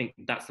 And I think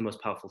that's the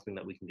most powerful thing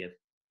that we can give.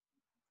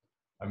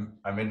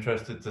 I'm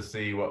interested to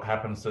see what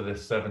happens to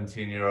this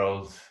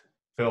 17-year-old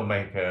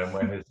filmmaker and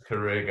where his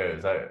career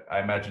goes. I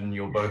imagine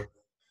you'll both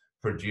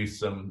produce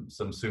some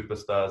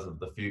superstars of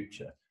the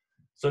future.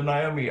 So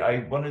Naomi,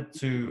 I wanted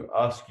to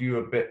ask you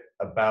a bit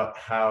about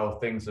how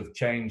things have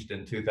changed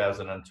in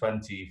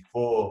 2020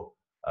 for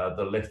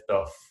the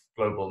LiftOff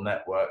global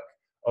network.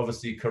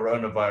 obviously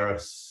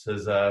coronavirus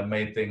has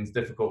made things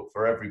difficult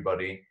for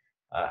everybody.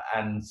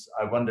 And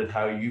I wondered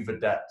how you've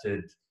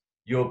adapted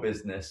your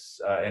business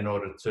in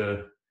order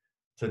to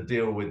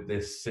deal with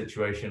this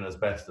situation as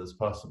best as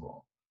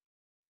possible.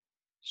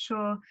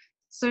 Sure.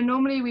 So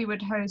normally we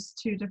would host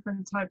two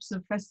different types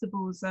of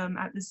festivals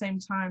at the same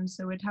time.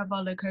 So we'd have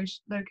our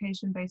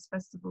location-based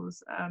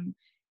festivals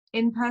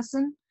in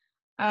person,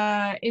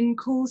 in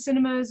cool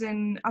cinemas,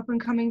 in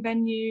up-and-coming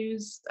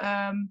venues.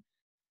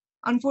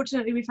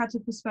 Unfortunately, we've had to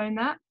postpone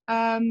that.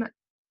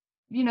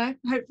 You know,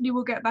 hopefully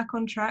we'll get back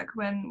on track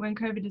when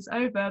COVID is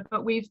over,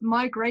 but we've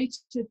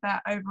migrated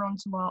that over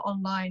onto our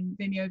online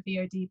Vimeo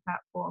VOD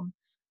platform,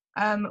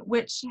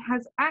 which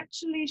has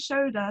actually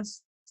showed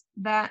us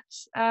that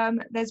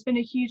there's been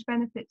a huge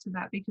benefit to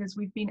that, because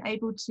we've been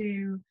able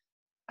to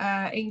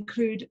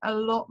include a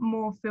lot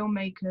more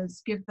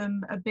filmmakers, give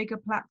them a bigger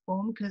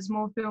platform, because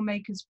more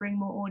filmmakers bring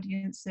more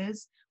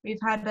audiences. We've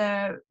had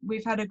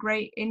a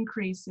great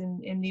increase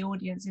in the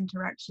audience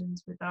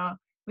interactions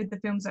with the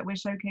films that we're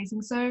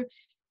showcasing. So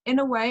in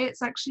a way,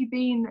 it's actually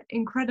been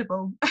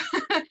incredible.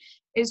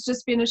 It's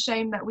just been a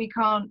shame that we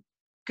can't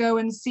go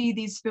and see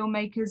these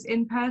filmmakers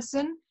in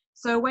person.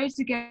 So a way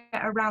to get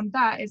around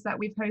that is that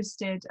we've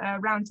hosted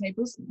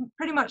roundtables,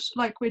 pretty much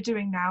like we're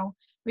doing now.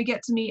 We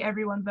get to meet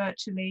everyone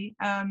virtually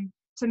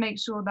to make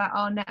sure that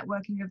our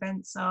networking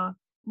events are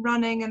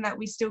running, and that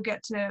we still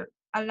get to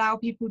allow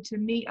people to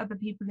meet other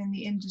people in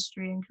the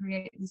industry and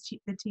create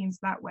the teams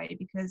that way.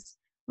 Because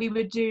we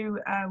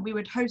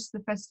would host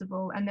the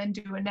festival and then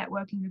do a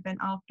networking event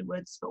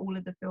afterwards for all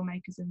of the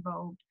filmmakers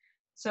involved.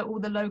 So all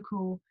the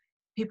local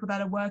people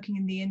that are working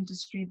in the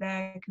industry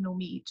there can all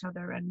meet each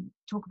other and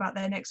talk about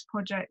their next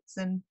projects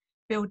and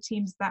build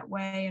teams that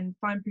way, and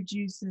find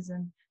producers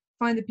and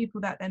find the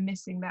people that they're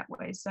missing that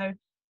way. So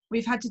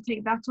we've had to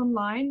take that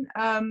online.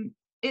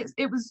 It's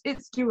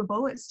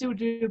doable. It's still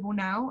doable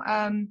now.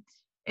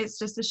 It's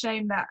just a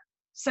shame that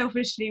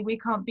selfishly we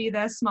can't be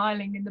there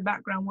smiling in the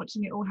background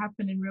watching it all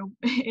happen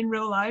in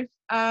real life.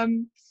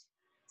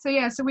 So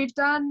yeah, so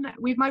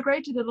we've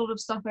migrated a lot of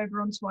stuff over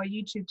onto our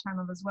YouTube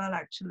channel as well,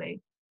 actually.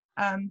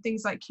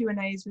 Things like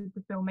Q&As with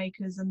the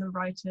filmmakers and the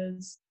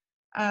writers,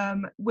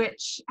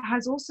 which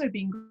has also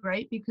been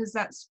great, because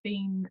that's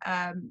been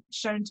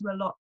shown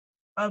to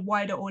a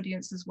wider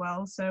audience as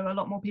well. So a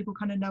lot more people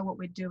kind of know what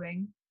we're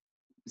doing.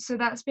 So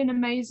that's been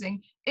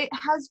amazing. It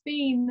has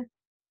been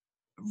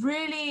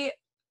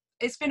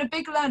it's been a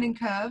big learning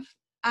curve,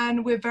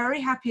 and we're very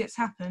happy it's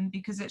happened,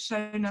 because it's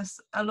shown us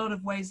a lot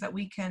of ways that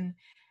we can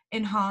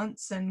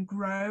enhance and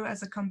grow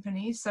as a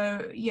company.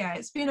 So yeah,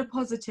 it's been a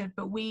positive,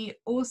 but we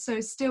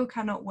also still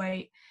cannot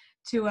wait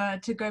to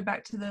go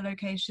back to the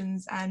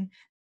locations and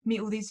meet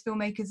all these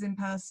filmmakers in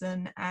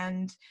person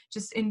and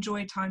just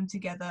enjoy time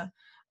together.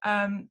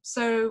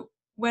 So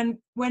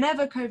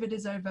whenever COVID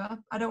is over,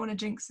 I don't want to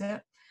jinx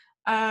it,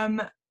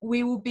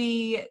 we will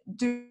be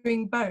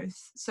doing both.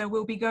 So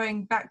we'll be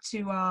going back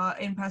to our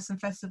in-person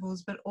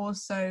festivals, but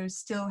also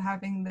still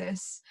having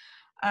this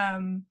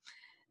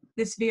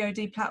this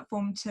VOD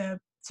platform to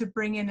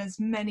bring in as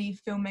many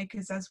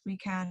filmmakers as we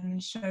can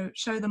and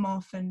show them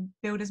off and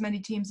build as many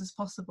teams as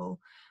possible.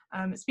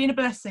 It's been a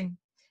blessing.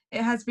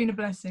 It has been a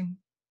blessing.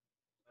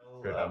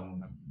 Good.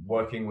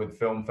 Working with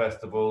film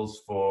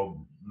festivals for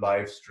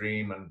live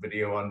stream and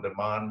video on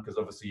demand, because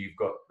obviously you've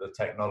got the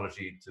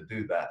technology to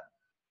do that.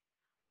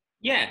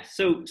 Yeah,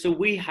 so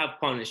we have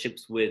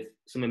partnerships with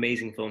some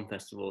amazing film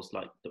festivals,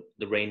 like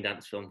the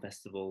Raindance Film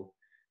Festival,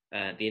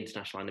 the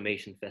International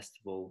Animation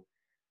Festival.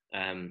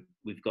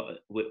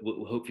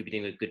 We'll hopefully be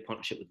doing a good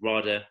partnership with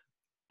RADA,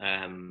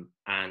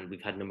 and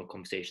we've had a number of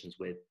conversations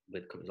with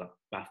companies like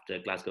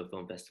BAFTA, Glasgow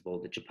Film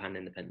Festival, the Japan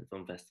Independent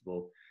Film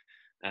Festival,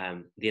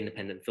 the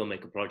Independent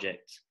Filmmaker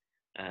Project.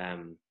 A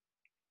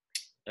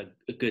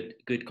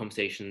good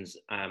conversations,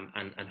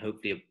 and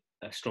hopefully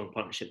a strong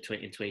partnership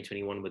in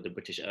 2021 with the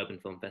British Urban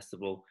Film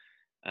Festival.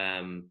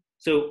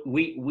 So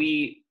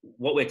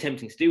what we're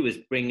attempting to do is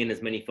bring in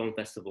as many film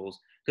festivals,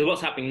 because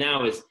what's happening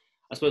now is,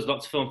 I suppose,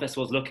 lots of film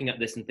festivals looking at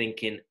this and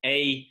thinking,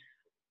 I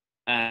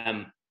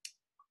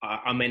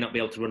may not be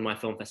able to run my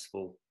film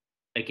festival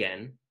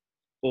again,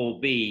 or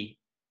B,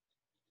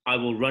 I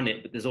will run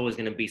it, but there's always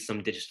going to be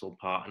some digital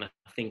part. And I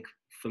think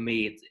for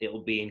me,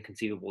 it'll be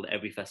inconceivable that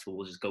every festival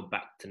will just go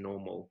back to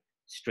normal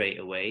straight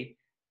away,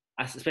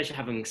 especially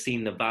having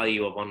seen the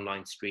value of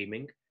online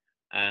streaming.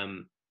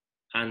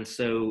 And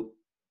so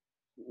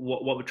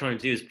what we're trying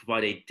to do is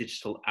provide a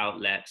digital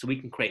outlet, so we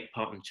can create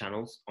partner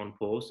channels on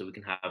pause, so we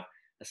can have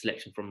a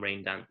selection from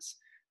Raindance,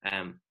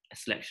 a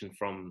selection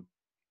from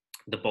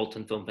the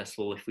Bolton Film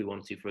Festival if we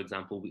want to, for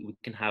example. We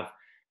can have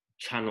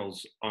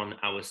channels on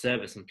our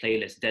service and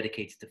playlists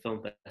dedicated to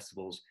film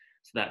festivals,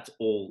 so that's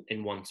all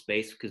in one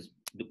space, because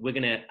we're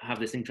going to have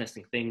this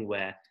interesting thing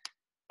where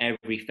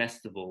every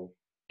festival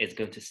is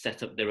going to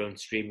set up their own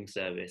streaming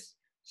service,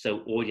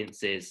 so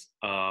audiences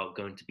are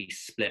going to be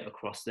split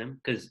across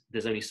them, because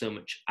there's only so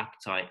much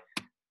appetite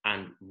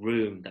and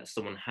room that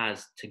someone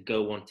has to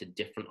go onto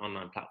different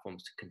online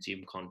platforms to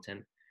consume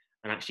content.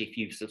 And actually, if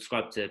you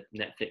subscribe to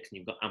Netflix and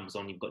you've got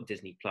Amazon, you've got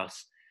Disney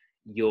Plus,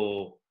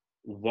 your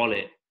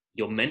wallet,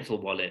 your mental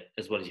wallet,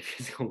 as well as your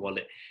physical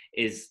wallet,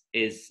 is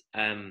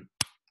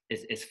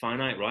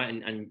finite, right?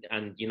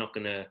 And you're not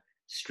going to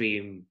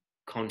stream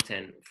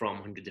content from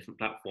 100 different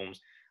platforms.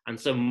 And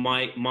so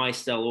my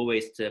sell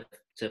always to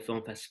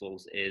film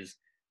festivals is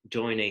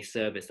join a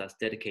service that's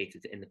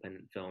dedicated to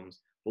independent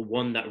films, but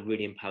one that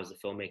really empowers the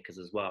filmmakers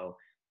as well,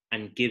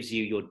 and gives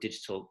you your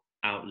digital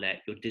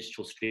outlet, your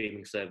digital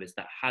streaming service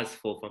that has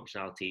full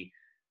functionality,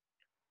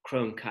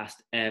 Chromecast,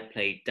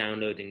 AirPlay,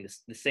 downloading,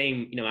 the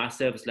same, our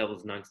service level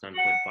is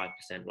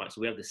 99.5%, right?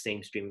 So we have the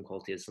same streaming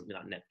quality as something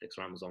like Netflix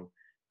or Amazon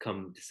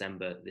come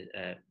December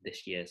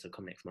this year, so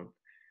come next month.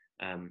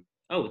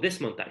 This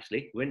month,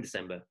 actually, we're in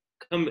December.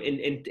 Come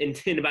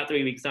in about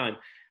 3 weeks' time.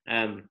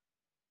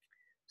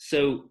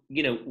 So,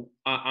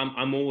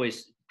 I'm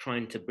always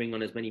trying to bring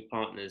on as many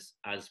partners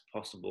as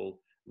possible.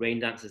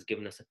 Raindance has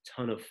given us a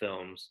ton of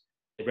films.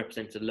 They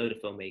represented a load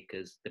of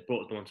filmmakers. They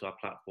brought them onto our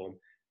platform,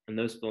 and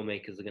those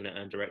filmmakers are going to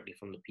earn directly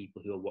from the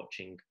people who are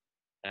watching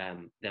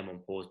them on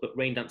pause. But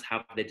Raindance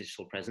have their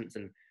digital presence,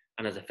 and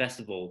as a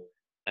festival,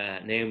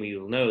 Naomi,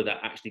 you'll know that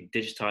actually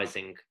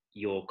digitizing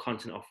your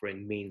content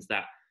offering means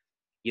that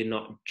you're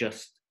not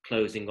just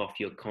closing off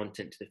your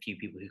content to the few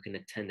people who can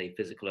attend a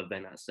physical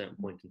event at a certain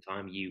point in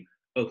time. You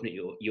open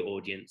up your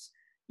audience,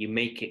 you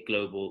make it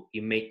global,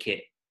 you make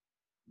it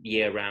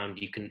year round,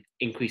 you can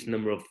increase the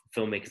number of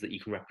filmmakers that you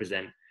can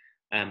represent.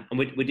 And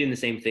we're doing the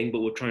same thing,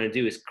 but what we're trying to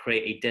do is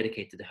create a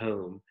dedicated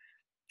home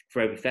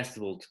for every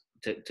festival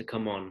to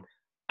come on,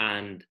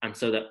 and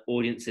so that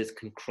audiences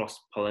can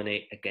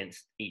cross-pollinate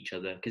against each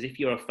other. Because if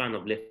you're a fan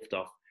of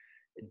LiftOff,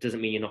 it doesn't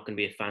mean you're not going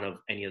to be a fan of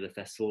any other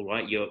festival,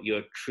 right? You're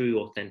a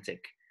true,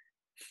 authentic,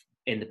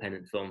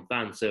 independent film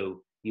fan,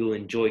 so you'll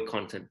enjoy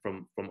content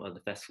from other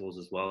festivals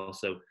as well.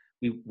 So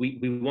we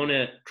want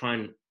to try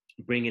and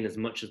bring in as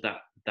much of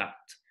that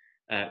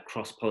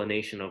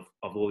cross-pollination of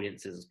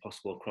audiences as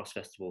possible across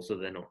festivals, so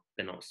they're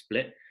not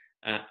split.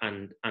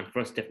 And for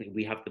us, definitely,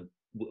 we have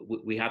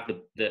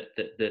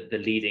the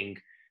leading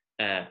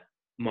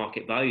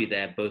market value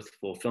there, both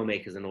for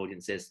filmmakers and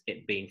audiences,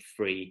 it being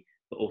free,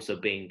 but also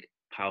being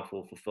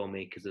powerful for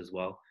filmmakers as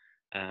well.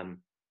 And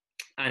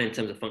in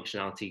terms of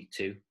functionality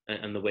too,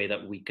 and the way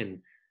that we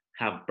can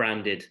have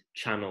branded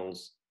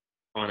channels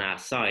on our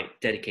site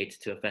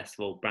dedicated to a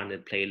festival,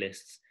 branded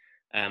playlists,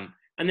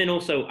 and then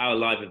also our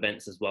live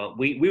events as well.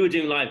 We were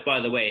doing live, by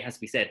the way, it has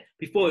to be said,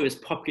 before it was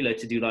popular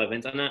to do live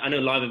events. I know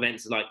live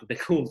events is like the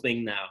cool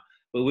thing now,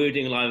 but we were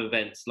doing live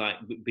events like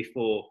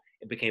before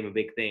it became a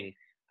big thing.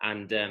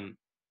 And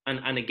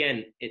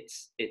again,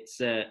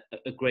 it's a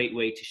great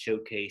way to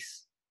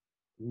showcase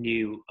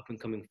new up and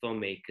coming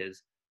filmmakers.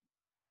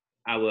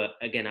 Our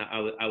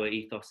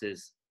ethos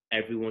is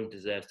everyone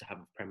deserves to have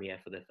a premiere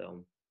for their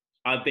film.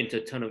 I've been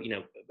to a ton of,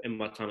 in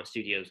my time at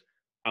studios,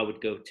 I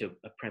would go to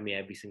a premiere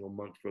every single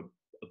month for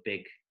a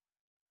big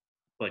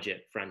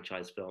budget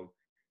franchise film.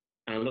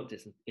 And I looked at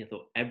this and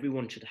thought,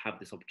 everyone should have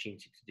this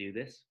opportunity to do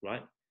this,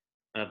 right?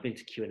 And I've been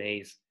to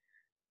Q&As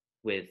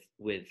with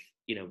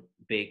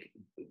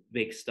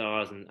big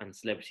stars and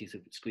celebrities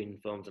who've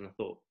screened films, and I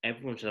thought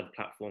everyone should have a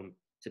platform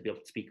to be able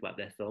to speak about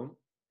their film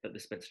that they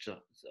spent such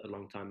a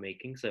long time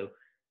making. So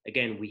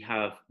again, we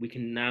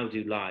can now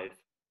do live.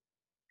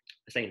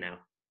 I say now,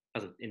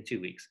 as of in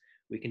 2 weeks,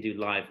 we can do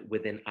live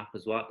within app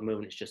as well. At the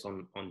moment, it's just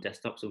on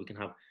desktop, so we can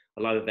have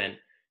a live event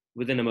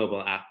within a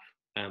mobile app.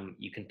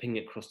 You can ping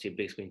it across to your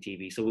big screen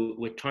TV. So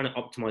we're trying to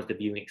optimize the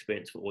viewing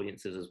experience for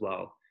audiences as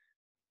well,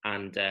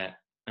 and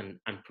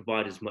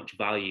provide as much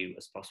value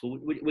as possible.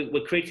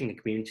 We're creating a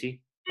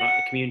community,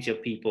 right? A community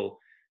of people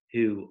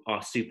who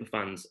are super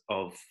fans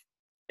of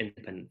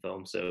independent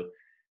film. So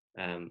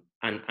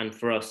and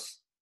for us,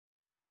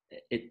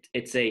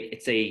 it's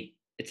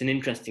an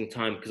interesting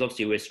time, because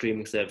obviously we're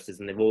streaming services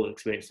and they've all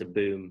experienced a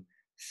boom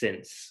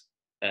since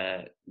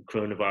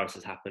coronavirus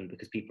has happened,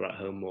 because people are at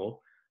home more.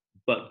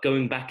 But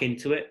going back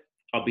into it,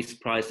 I'll be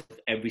surprised if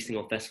every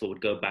single festival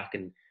would go back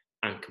and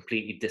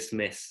completely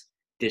dismiss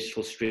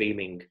digital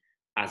streaming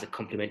as a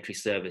complementary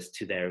service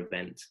to their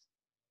event,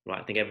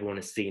 right? I think everyone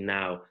has seen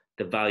now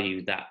the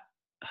value that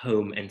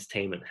home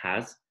entertainment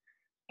has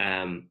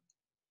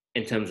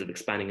in terms of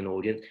expanding an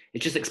audience.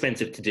 It's just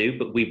expensive to do,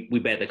 but we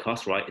bear the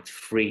cost, right? It's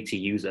free to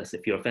use us.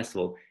 If you're a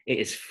festival, it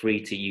is free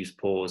to use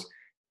Pause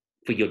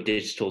for your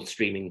digital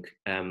streaming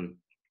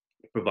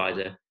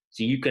provider.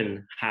 So you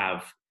can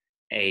have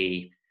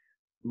a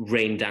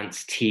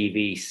Raindance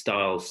TV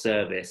style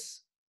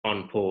service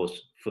on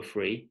Pause for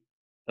free,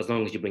 as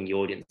long as you bring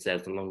your audience there,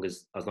 as long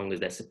as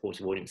they're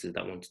supportive audiences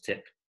that want to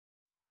tip.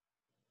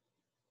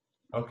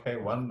 Okay,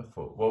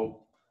 wonderful.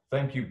 Well,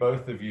 thank you,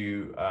 both of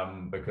you,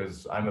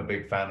 because I'm a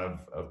big fan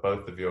of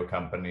both of your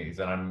companies,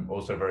 and I'm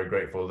also very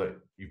grateful that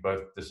you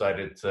both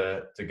decided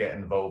to get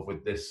involved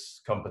with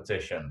this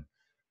competition.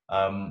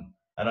 And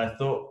I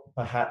thought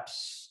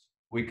perhaps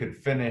we could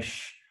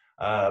finish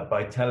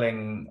by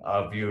telling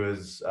our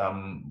viewers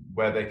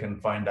where they can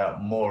find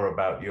out more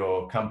about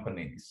your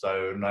company.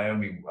 So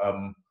Naomi,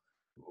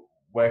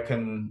 where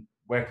can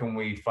where can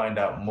we find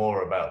out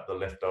more about the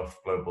LiftOff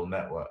Global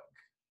Network?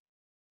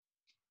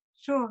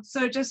 Sure.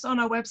 So just on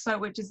our website,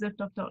 which is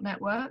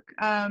LiftOff.Network,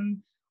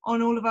 on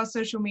all of our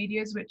social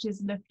medias, which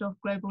is LiftOff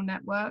Global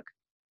Network,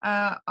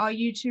 our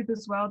YouTube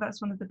as well.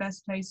 That's one of the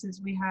best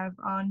places. We have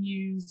our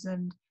news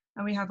and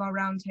we have our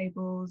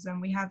roundtables,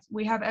 and we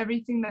have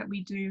everything that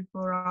we do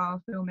for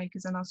our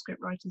filmmakers and our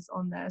scriptwriters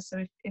on there.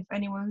 So if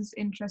anyone's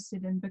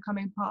interested in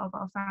becoming part of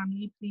our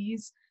family,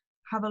 please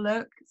have a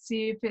look,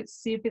 see if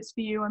it's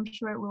for you. I'm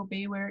sure it will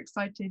be. We're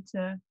excited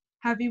to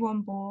have you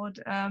on board.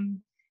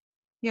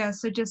 Yeah,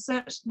 so just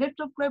search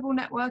LiftOff Global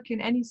Network in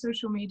any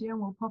social media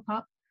and we'll pop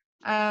up.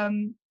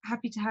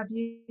 Happy to have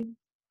you.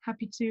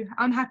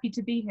 I'm happy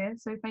to be here.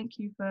 So thank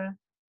you for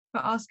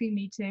asking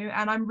me to.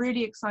 And I'm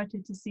really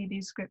excited to see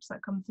these scripts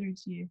that come through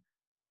to you.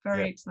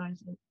 Very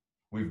excited.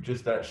 We've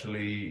just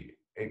actually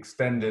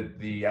extended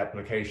the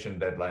application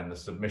deadline, the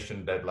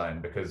submission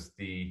deadline, because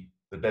the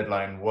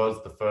deadline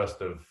was the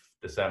 1st of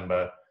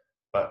December,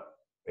 but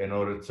in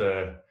order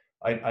to,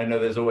 I know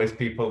there's always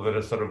people that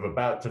are sort of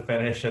about to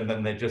finish and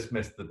then they just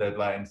missed the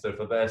deadline. So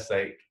for their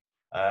sake,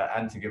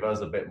 and to give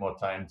us a bit more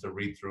time to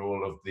read through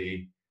all of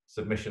the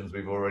submissions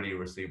we've already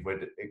received,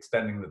 we're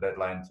extending the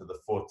deadline to the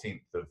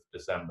 14th of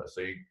December.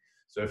 So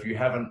if you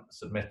haven't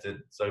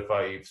submitted so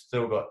far, you've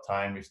still got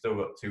time, you've still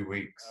got 2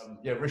 weeks.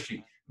 Yeah,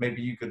 Rishi,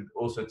 maybe you could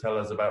also tell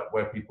us about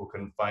where people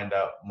can find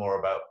out more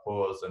about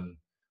Pause and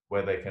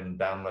where they can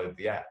download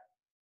the app.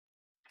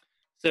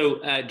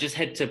 So just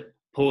head to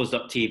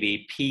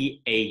pause.tv,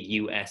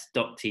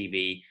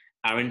 paus.tv.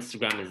 Our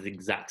Instagram is the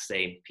exact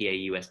same,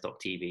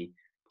 paus.tv,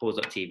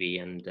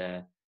 pause.tv, and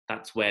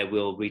that's where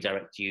we'll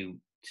redirect you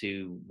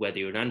to whether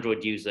you're an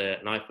Android user,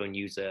 an iPhone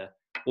user,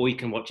 or you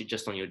can watch it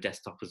just on your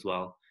desktop as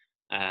well.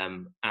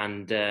 And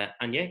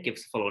yeah, give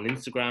us a follow on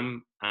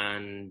Instagram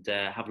and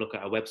have a look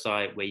at our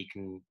website where you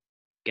can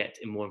get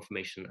more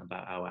information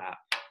about our app.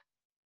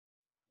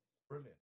 Brilliant.